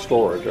somehow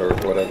restore it or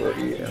whatever.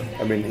 He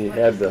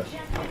had to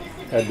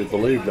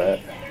believe that.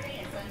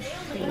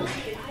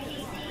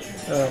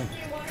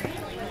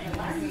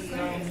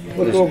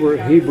 Look over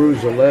at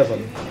Hebrews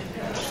 11,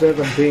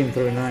 17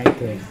 through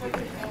 19.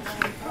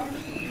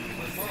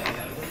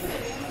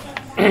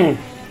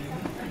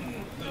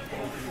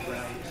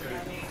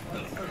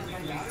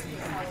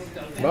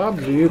 Bob,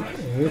 can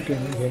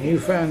you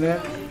find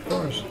that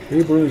for us?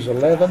 Hebrews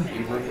 11?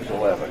 Hebrews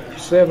 11.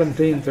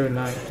 17 through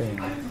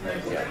 19.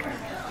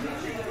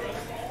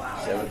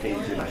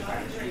 17 through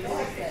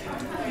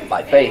 19.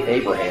 By faith,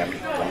 Abraham,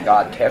 when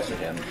God tested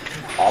him,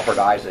 offered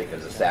Isaac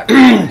as a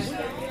sacrifice.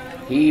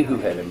 he who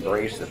had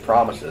embraced the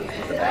promises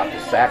was about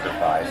to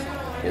sacrifice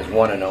his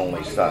one and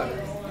only son.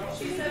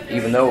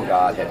 Even though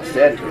God had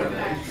said to him,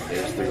 "It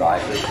is through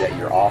Isaac that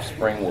your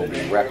offspring will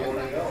be reckoned."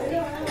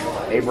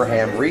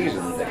 Abraham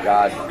reasoned that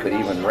God could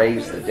even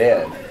raise the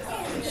dead,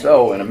 and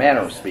so, in a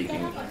manner of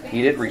speaking,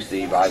 he did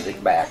receive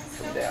Isaac back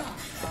from death.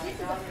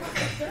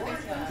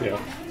 Yeah.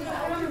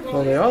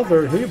 So the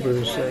author of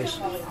Hebrews says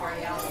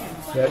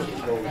that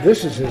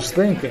this is his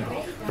thinking.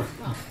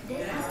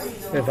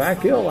 If I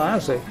kill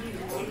Isaac,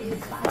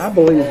 I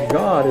believe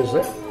God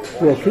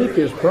will keep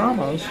his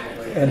promise,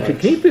 and to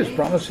keep his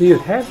promise, he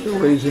would have to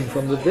raise him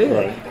from the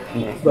dead.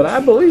 But I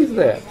believe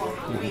that,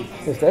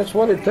 if that's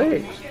what it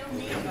takes.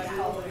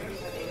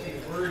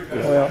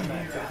 Well,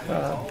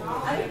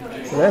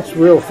 that's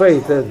real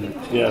faith, isn't it?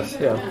 Yes.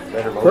 Yeah.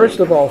 First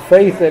of all,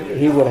 faith that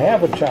he would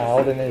have a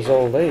child in his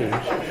old age,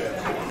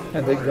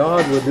 and that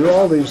God would do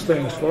all these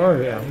things for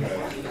him.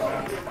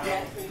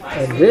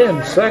 And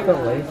then,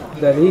 secondly,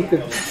 that he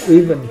could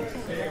even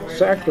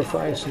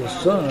sacrifice his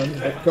son,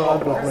 that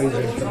God would raise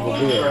him from the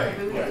dead.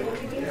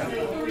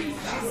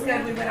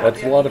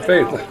 That's a lot of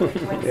faith.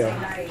 Yeah.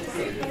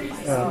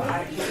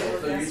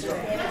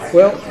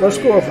 Well, let's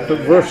go up to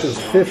verses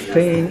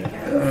 15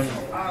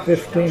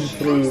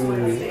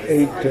 through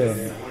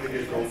 18.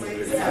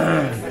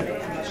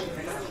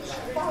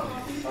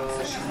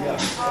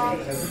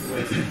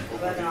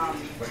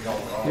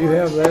 You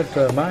have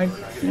that, Mike?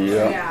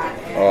 Yeah.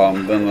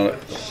 Then the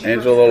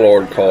angel of the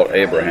Lord called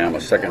Abraham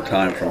a second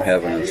time from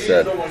heaven and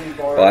said,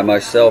 "By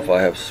myself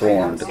I have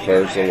sworn,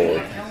 declares the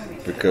Lord,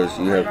 because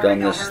you have done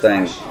this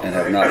thing and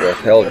have not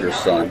withheld your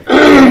son,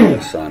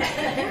 your son.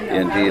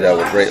 Indeed, I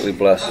will greatly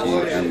bless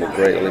you and will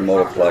greatly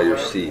multiply your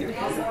seed,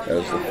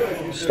 as the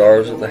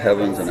stars of the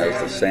heavens and as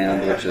the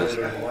sand which is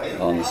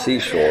on the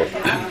seashore,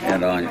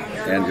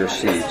 and your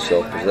seed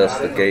shall possess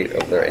the gate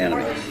of their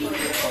enemies.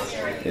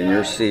 In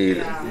your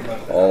seed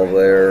all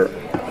their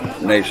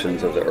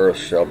nations of the earth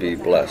shall be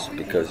blessed,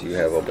 because you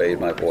have obeyed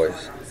my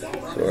voice."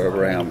 So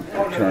Abraham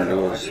turned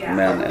to his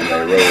men, and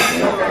they rose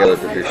and went together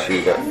to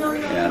Beersheba,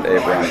 and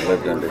Abraham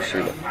lived in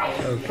Beersheba.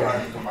 Okay.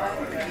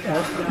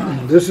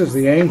 This is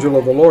the angel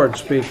of the Lord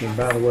speaking,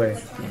 by the way.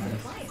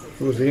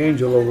 It was the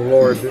angel of the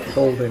Lord that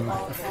told him,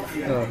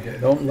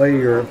 "Don't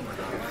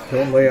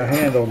lay a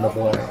hand on the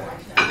boy."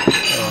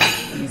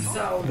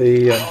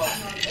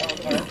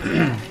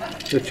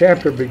 The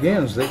chapter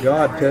begins that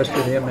God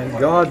tested him, and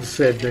God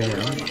said to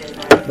him.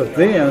 But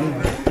then,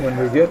 when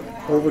we get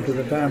over to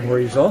the time where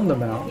he's on the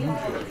mountain,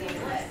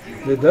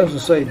 it doesn't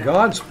say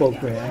God spoke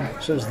to him.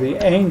 It says the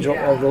angel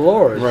of the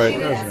Lord, Right.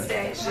 doesn't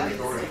it?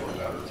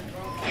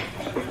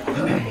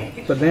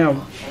 But now,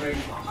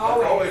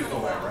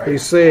 he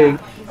says,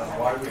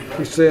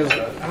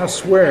 "I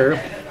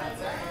swear,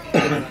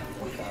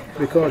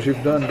 because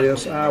you've done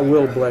this, I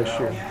will bless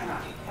you.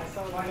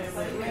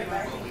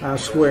 I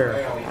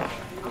swear."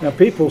 Now,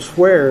 people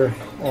swear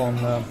on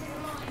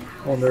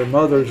their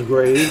mother's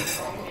grave,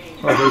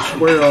 or they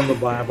swear on the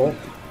Bible.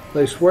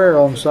 They swear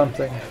on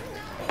something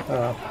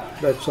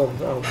that's of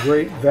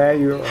great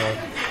value,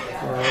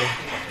 or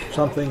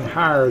something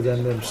higher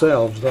than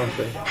themselves, don't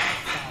they?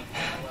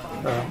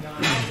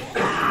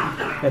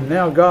 And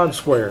now God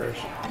swears.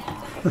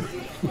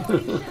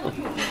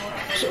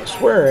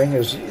 Swearing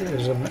is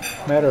a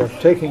matter of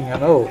taking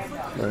an oath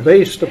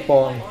based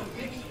upon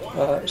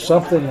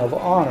something of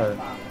honor.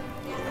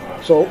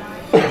 So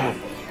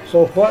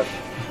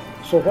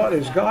what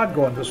is God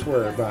going to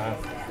swear by?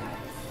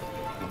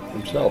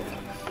 Himself.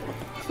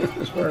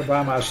 Swear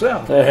by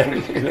myself.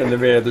 And they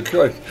may have the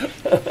choice.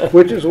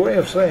 Which is a way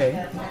of saying,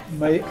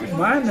 may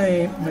my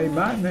name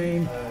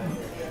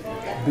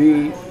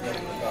be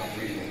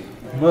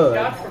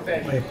mud.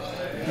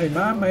 May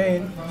my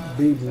name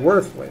be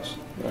worthless.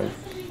 Right.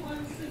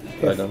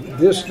 If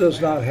this does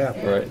not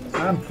happen. Right.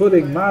 I'm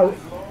putting my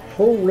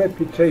whole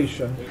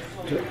reputation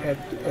at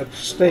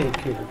stake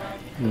here.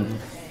 Mm-hmm.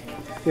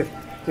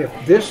 If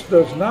this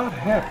does not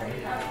happen,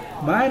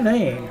 my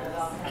name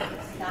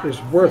is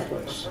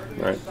worthless.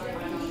 Right.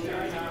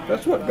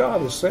 That's what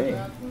God is saying.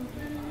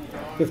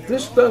 If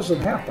this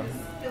doesn't happen,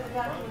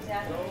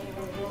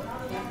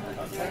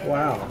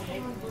 wow,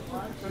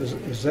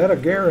 is that a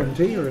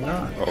guarantee or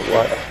not? Oh,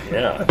 wow.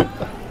 Yeah.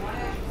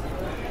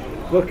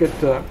 Look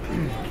at,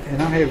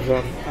 and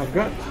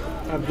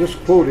I've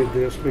just quoted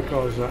this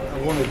because I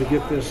wanted to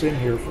get this in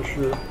here for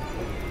sure.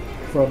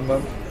 From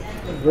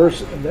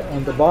verse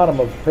on the bottom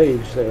of the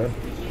page there,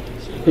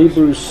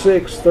 Hebrews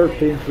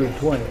 6:13 through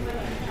 20.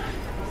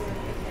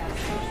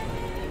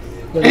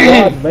 When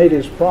God made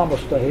his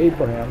promise to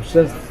Abraham,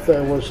 since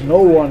there was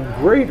no one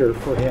greater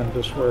for him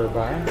to swear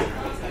by,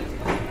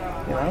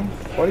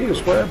 what do you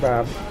swear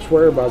by?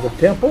 Swear by the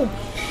temple?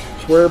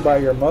 Swear by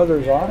your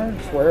mother's honor?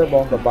 Swear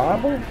by the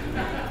Bible?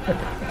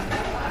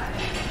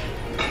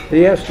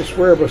 He has to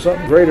swear by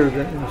something greater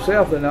than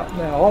himself, and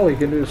now all he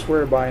can do is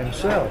swear by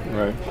himself.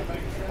 Right.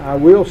 I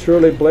will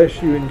surely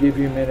bless you and give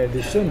you many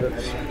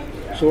descendants.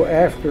 So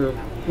after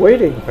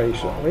waiting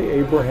patiently,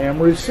 Abraham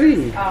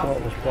received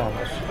what was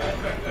promised.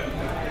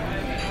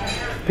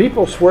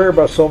 people swear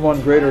by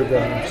someone greater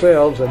than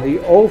themselves, and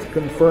the oath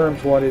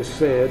confirms what is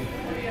said,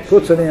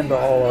 puts an end to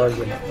all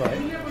argument.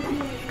 Right?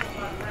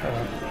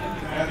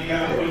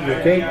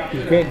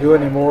 You can't do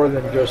any more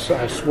than just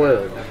I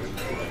swear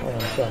on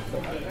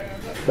something.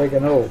 Take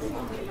an oath.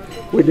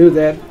 We do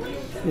that,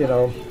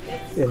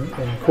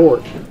 in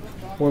court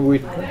when we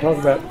talk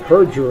about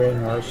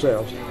perjuring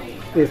ourselves.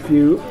 If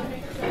you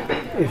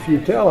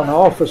tell an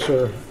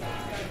officer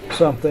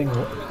something,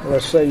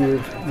 let's say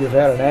you've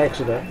had an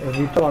accident, and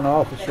you tell an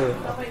officer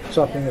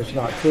something that's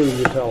not true,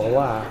 you tell a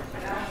lie.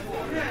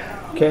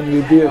 Can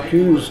you be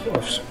accused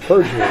of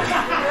perjury?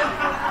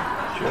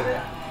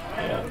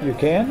 You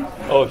can?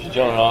 Oh, if you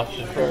tell an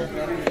officer,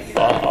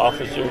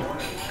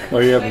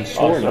 Well, you haven't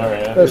sworn.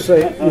 Let's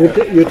say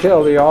you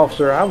tell the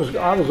officer, I was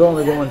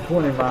only going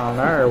 20 miles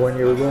an hour when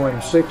you were going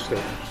 60.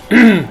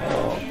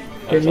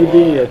 Can you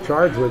be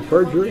charged with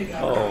perjury?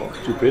 Oh,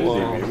 stupidity,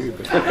 maybe.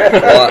 But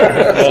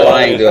That's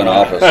lying to an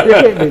officer. You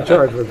can't be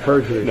charged with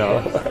perjury. no.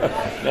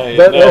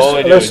 But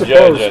only to a let's judge,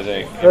 suppose, I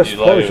think. let's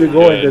suppose you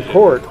go into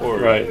court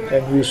Right.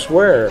 and you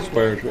swear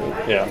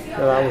Yeah.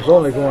 that I was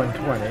only going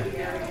 20,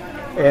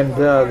 and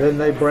then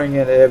they bring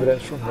in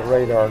evidence from the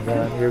radar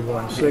gun, you're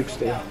going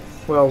 60.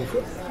 Well,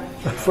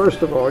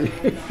 first of all,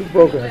 you've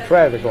broken a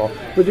traffic law,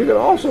 but you could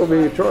also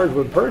be charged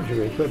with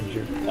perjury, couldn't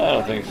you? I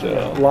don't think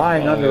so.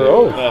 Lying under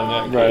oath.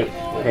 Right.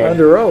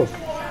 Under oath.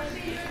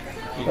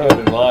 You could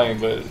have been lying,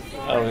 but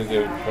I don't think they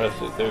would press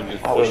it. They would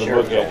just throw the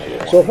book at you.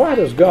 So why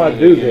does God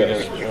do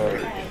this?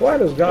 Charge. Why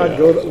does God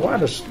why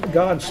does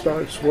God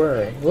start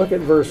swearing? Look at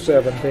verse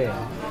 17.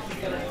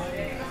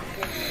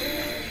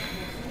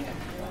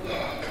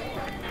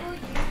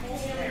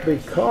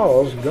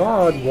 Because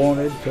God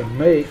wanted to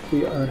make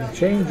the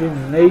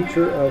unchanging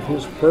nature of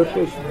his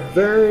purpose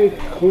very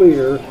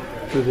clear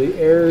to the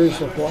heirs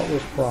of what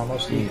was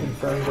promised. He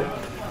confirmed it.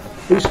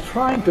 He's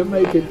trying to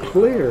make it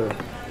clear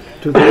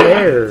to the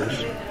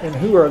heirs. And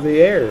who are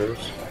the heirs?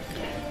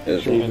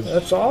 Israel.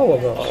 That's all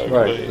of us.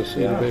 Right. The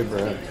seed of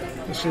Abraham.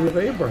 The seed of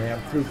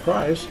Abraham through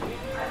Christ.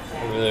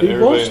 Everybody He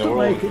in wants the to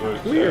world make it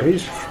works clear. there.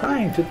 He's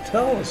trying to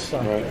tell us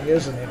something, Right.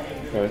 isn't he?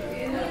 Right.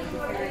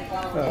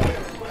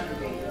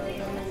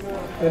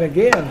 And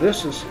again,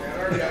 this is,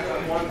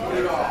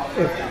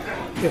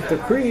 if the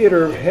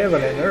creator of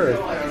heaven and earth,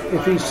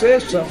 if he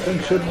says something,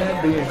 shouldn't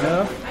that be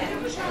enough?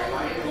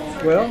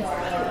 Well,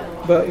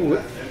 but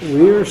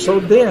we're so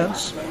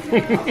dense,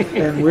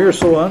 and we're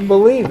so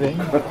unbelieving,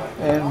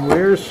 and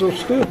we're so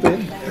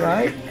stupid,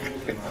 right?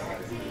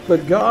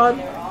 But God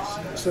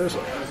says,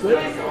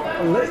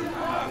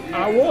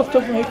 I want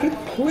to make it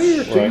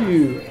clear to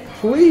you.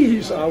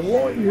 Please, I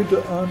want you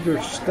to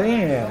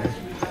understand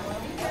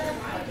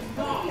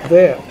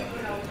that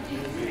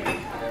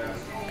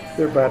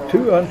there are about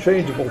two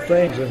unchangeable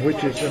things in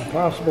which it's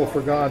impossible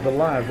for God to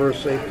lie.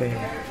 Verse 18.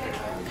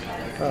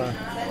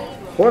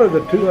 What are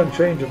the two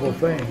unchangeable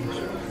things?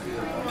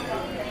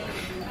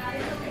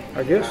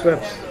 I guess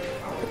that's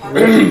the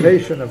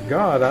reputation of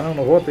God. I don't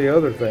know what the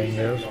other thing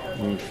is.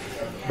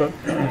 But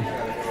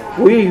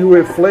we who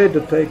have fled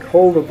to take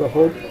hold of the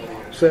hope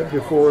set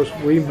before us,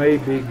 we may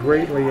be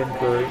greatly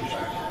encouraged.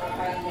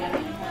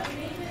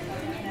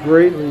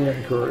 Greatly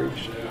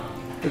encouraged.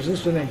 Is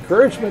this an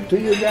encouragement to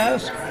you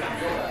guys?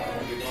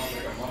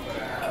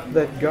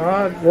 That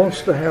God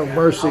wants to have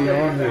mercy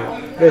on you,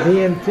 that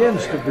he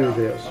intends to do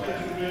this.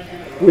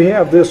 We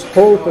have this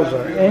hope as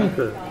an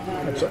anchor.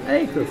 It's an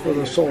anchor for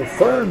the soul,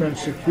 firm and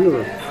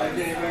secure.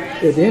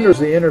 It enters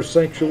the inner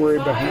sanctuary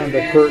behind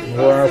the curtain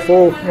where our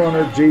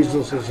forerunner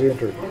Jesus has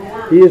entered.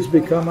 He has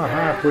become a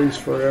high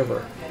priest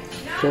forever.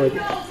 So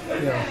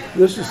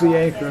this is the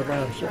anchor of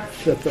our soul,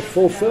 that the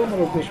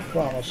fulfillment of this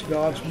promise,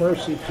 God's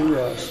mercy to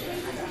us,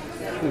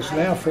 is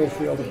now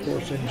fulfilled, of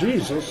course, in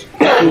Jesus,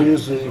 who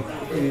is the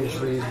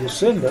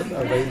descendant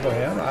of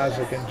Abraham,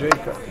 Isaac, and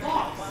Jacob,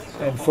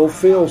 and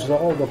fulfills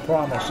all the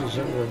promises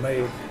that were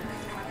made.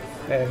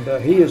 And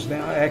he is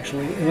now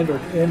actually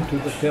entered into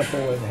the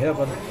temple in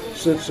heaven,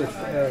 sits at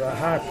a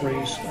high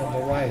priest on the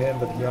right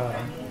hand of God.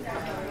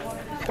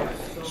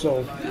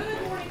 So,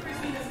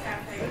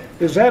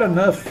 is that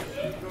enough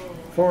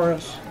for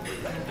us?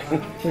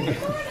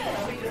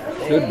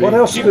 What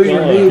else do you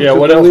need to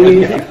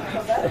believe?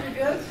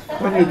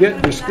 When you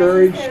get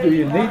discouraged, do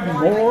you need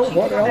more?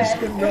 What else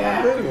can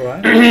God do,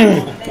 right?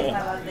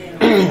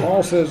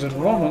 Paul says in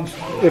Romans,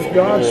 if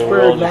God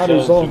spared not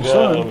his own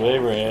son,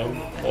 Abraham,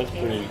 that's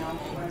pretty.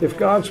 if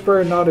God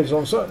spared not his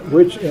own son,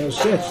 which in a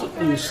sense,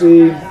 you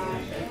see,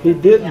 he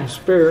didn't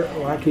spare,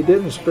 like he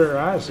didn't spare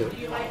Isaac.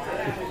 He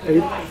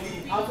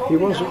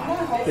wasn't.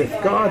 If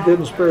God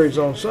didn't spare his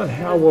own son,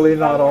 how will he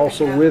not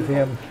also with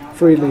him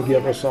freely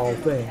give us all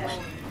things?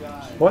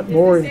 What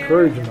more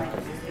encouragement?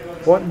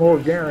 What more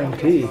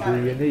guarantee do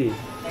you need?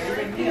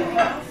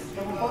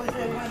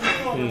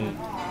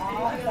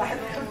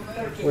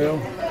 Well,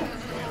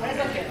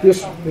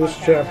 this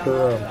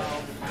chapter,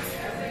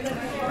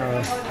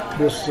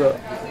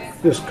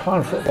 this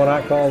conference, what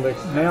I call it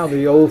now,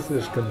 the oath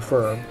is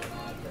confirmed.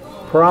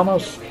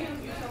 Promise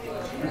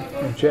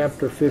in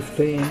chapter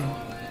 15.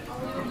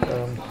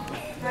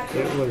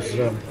 It was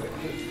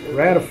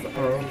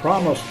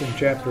promised in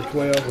chapter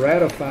 12,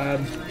 ratified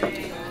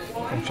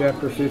in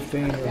chapter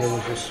 15, where there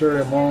was a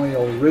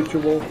ceremonial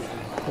ritual,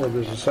 where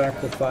there's a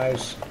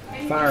sacrifice,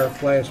 fire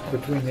flashed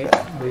between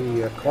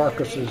the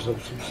carcasses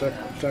of some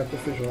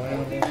sacrificial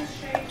animals,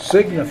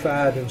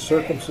 signified in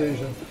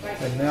circumcision,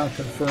 and now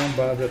confirmed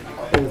by the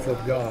oath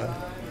of God.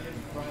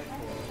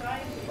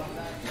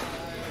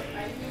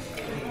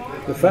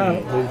 The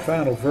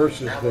final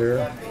verses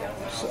there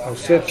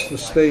sets the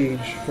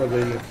stage for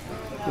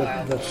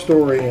the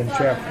story in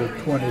chapter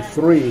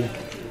 23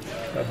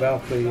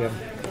 about the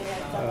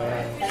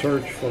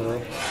search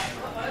for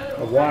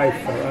a wife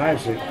for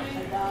Isaac.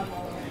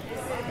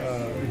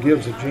 It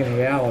gives a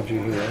genealogy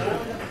here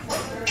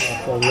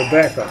for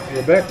Rebekah.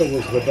 Rebekah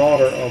was the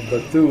daughter of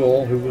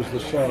Bethuel, who was the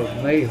son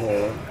of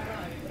Nahor,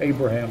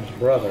 Abraham's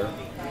brother.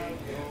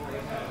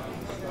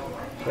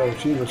 So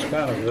she was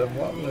kind of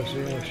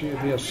she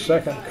would be a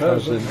second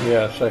cousin.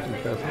 Yeah, second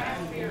cousin.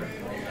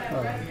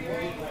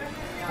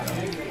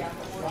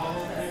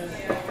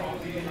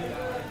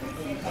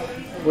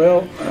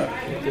 Well,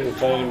 Did it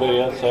find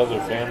anybody outside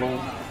their family?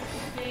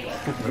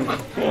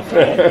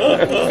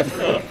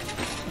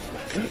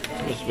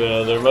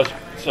 There must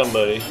be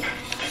somebody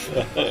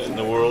in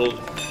the world.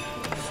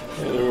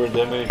 There weren't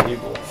that many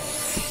people.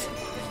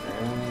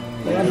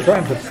 well, I'm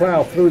trying to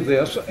plow through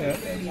this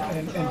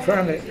and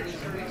trying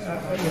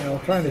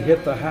to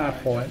hit the high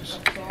points,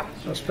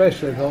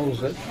 especially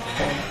those that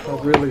are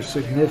really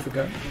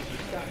significant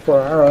for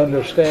our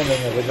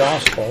understanding of the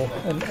gospel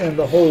and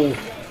the whole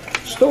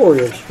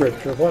story of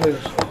Scripture. What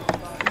is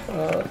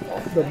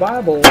the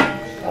Bible?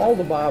 All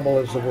the Bible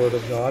is the Word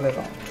of God,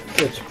 and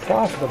it's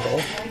profitable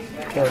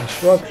for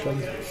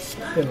instruction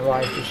in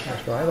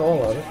righteousness, right?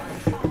 All of it.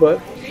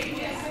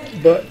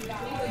 But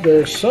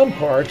there's some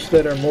parts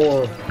that are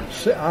more.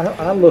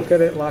 I look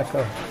at it like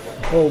a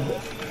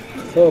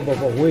hub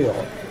of a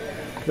wheel.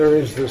 There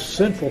is the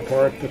central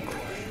part,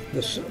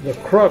 the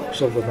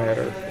crux of the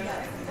matter,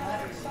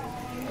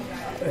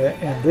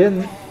 and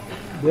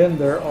then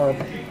there are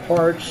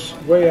parts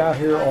way out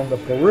here on the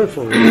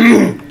periphery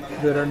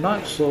that are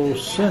not so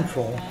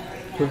central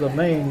to the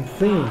main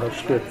theme of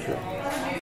Scripture.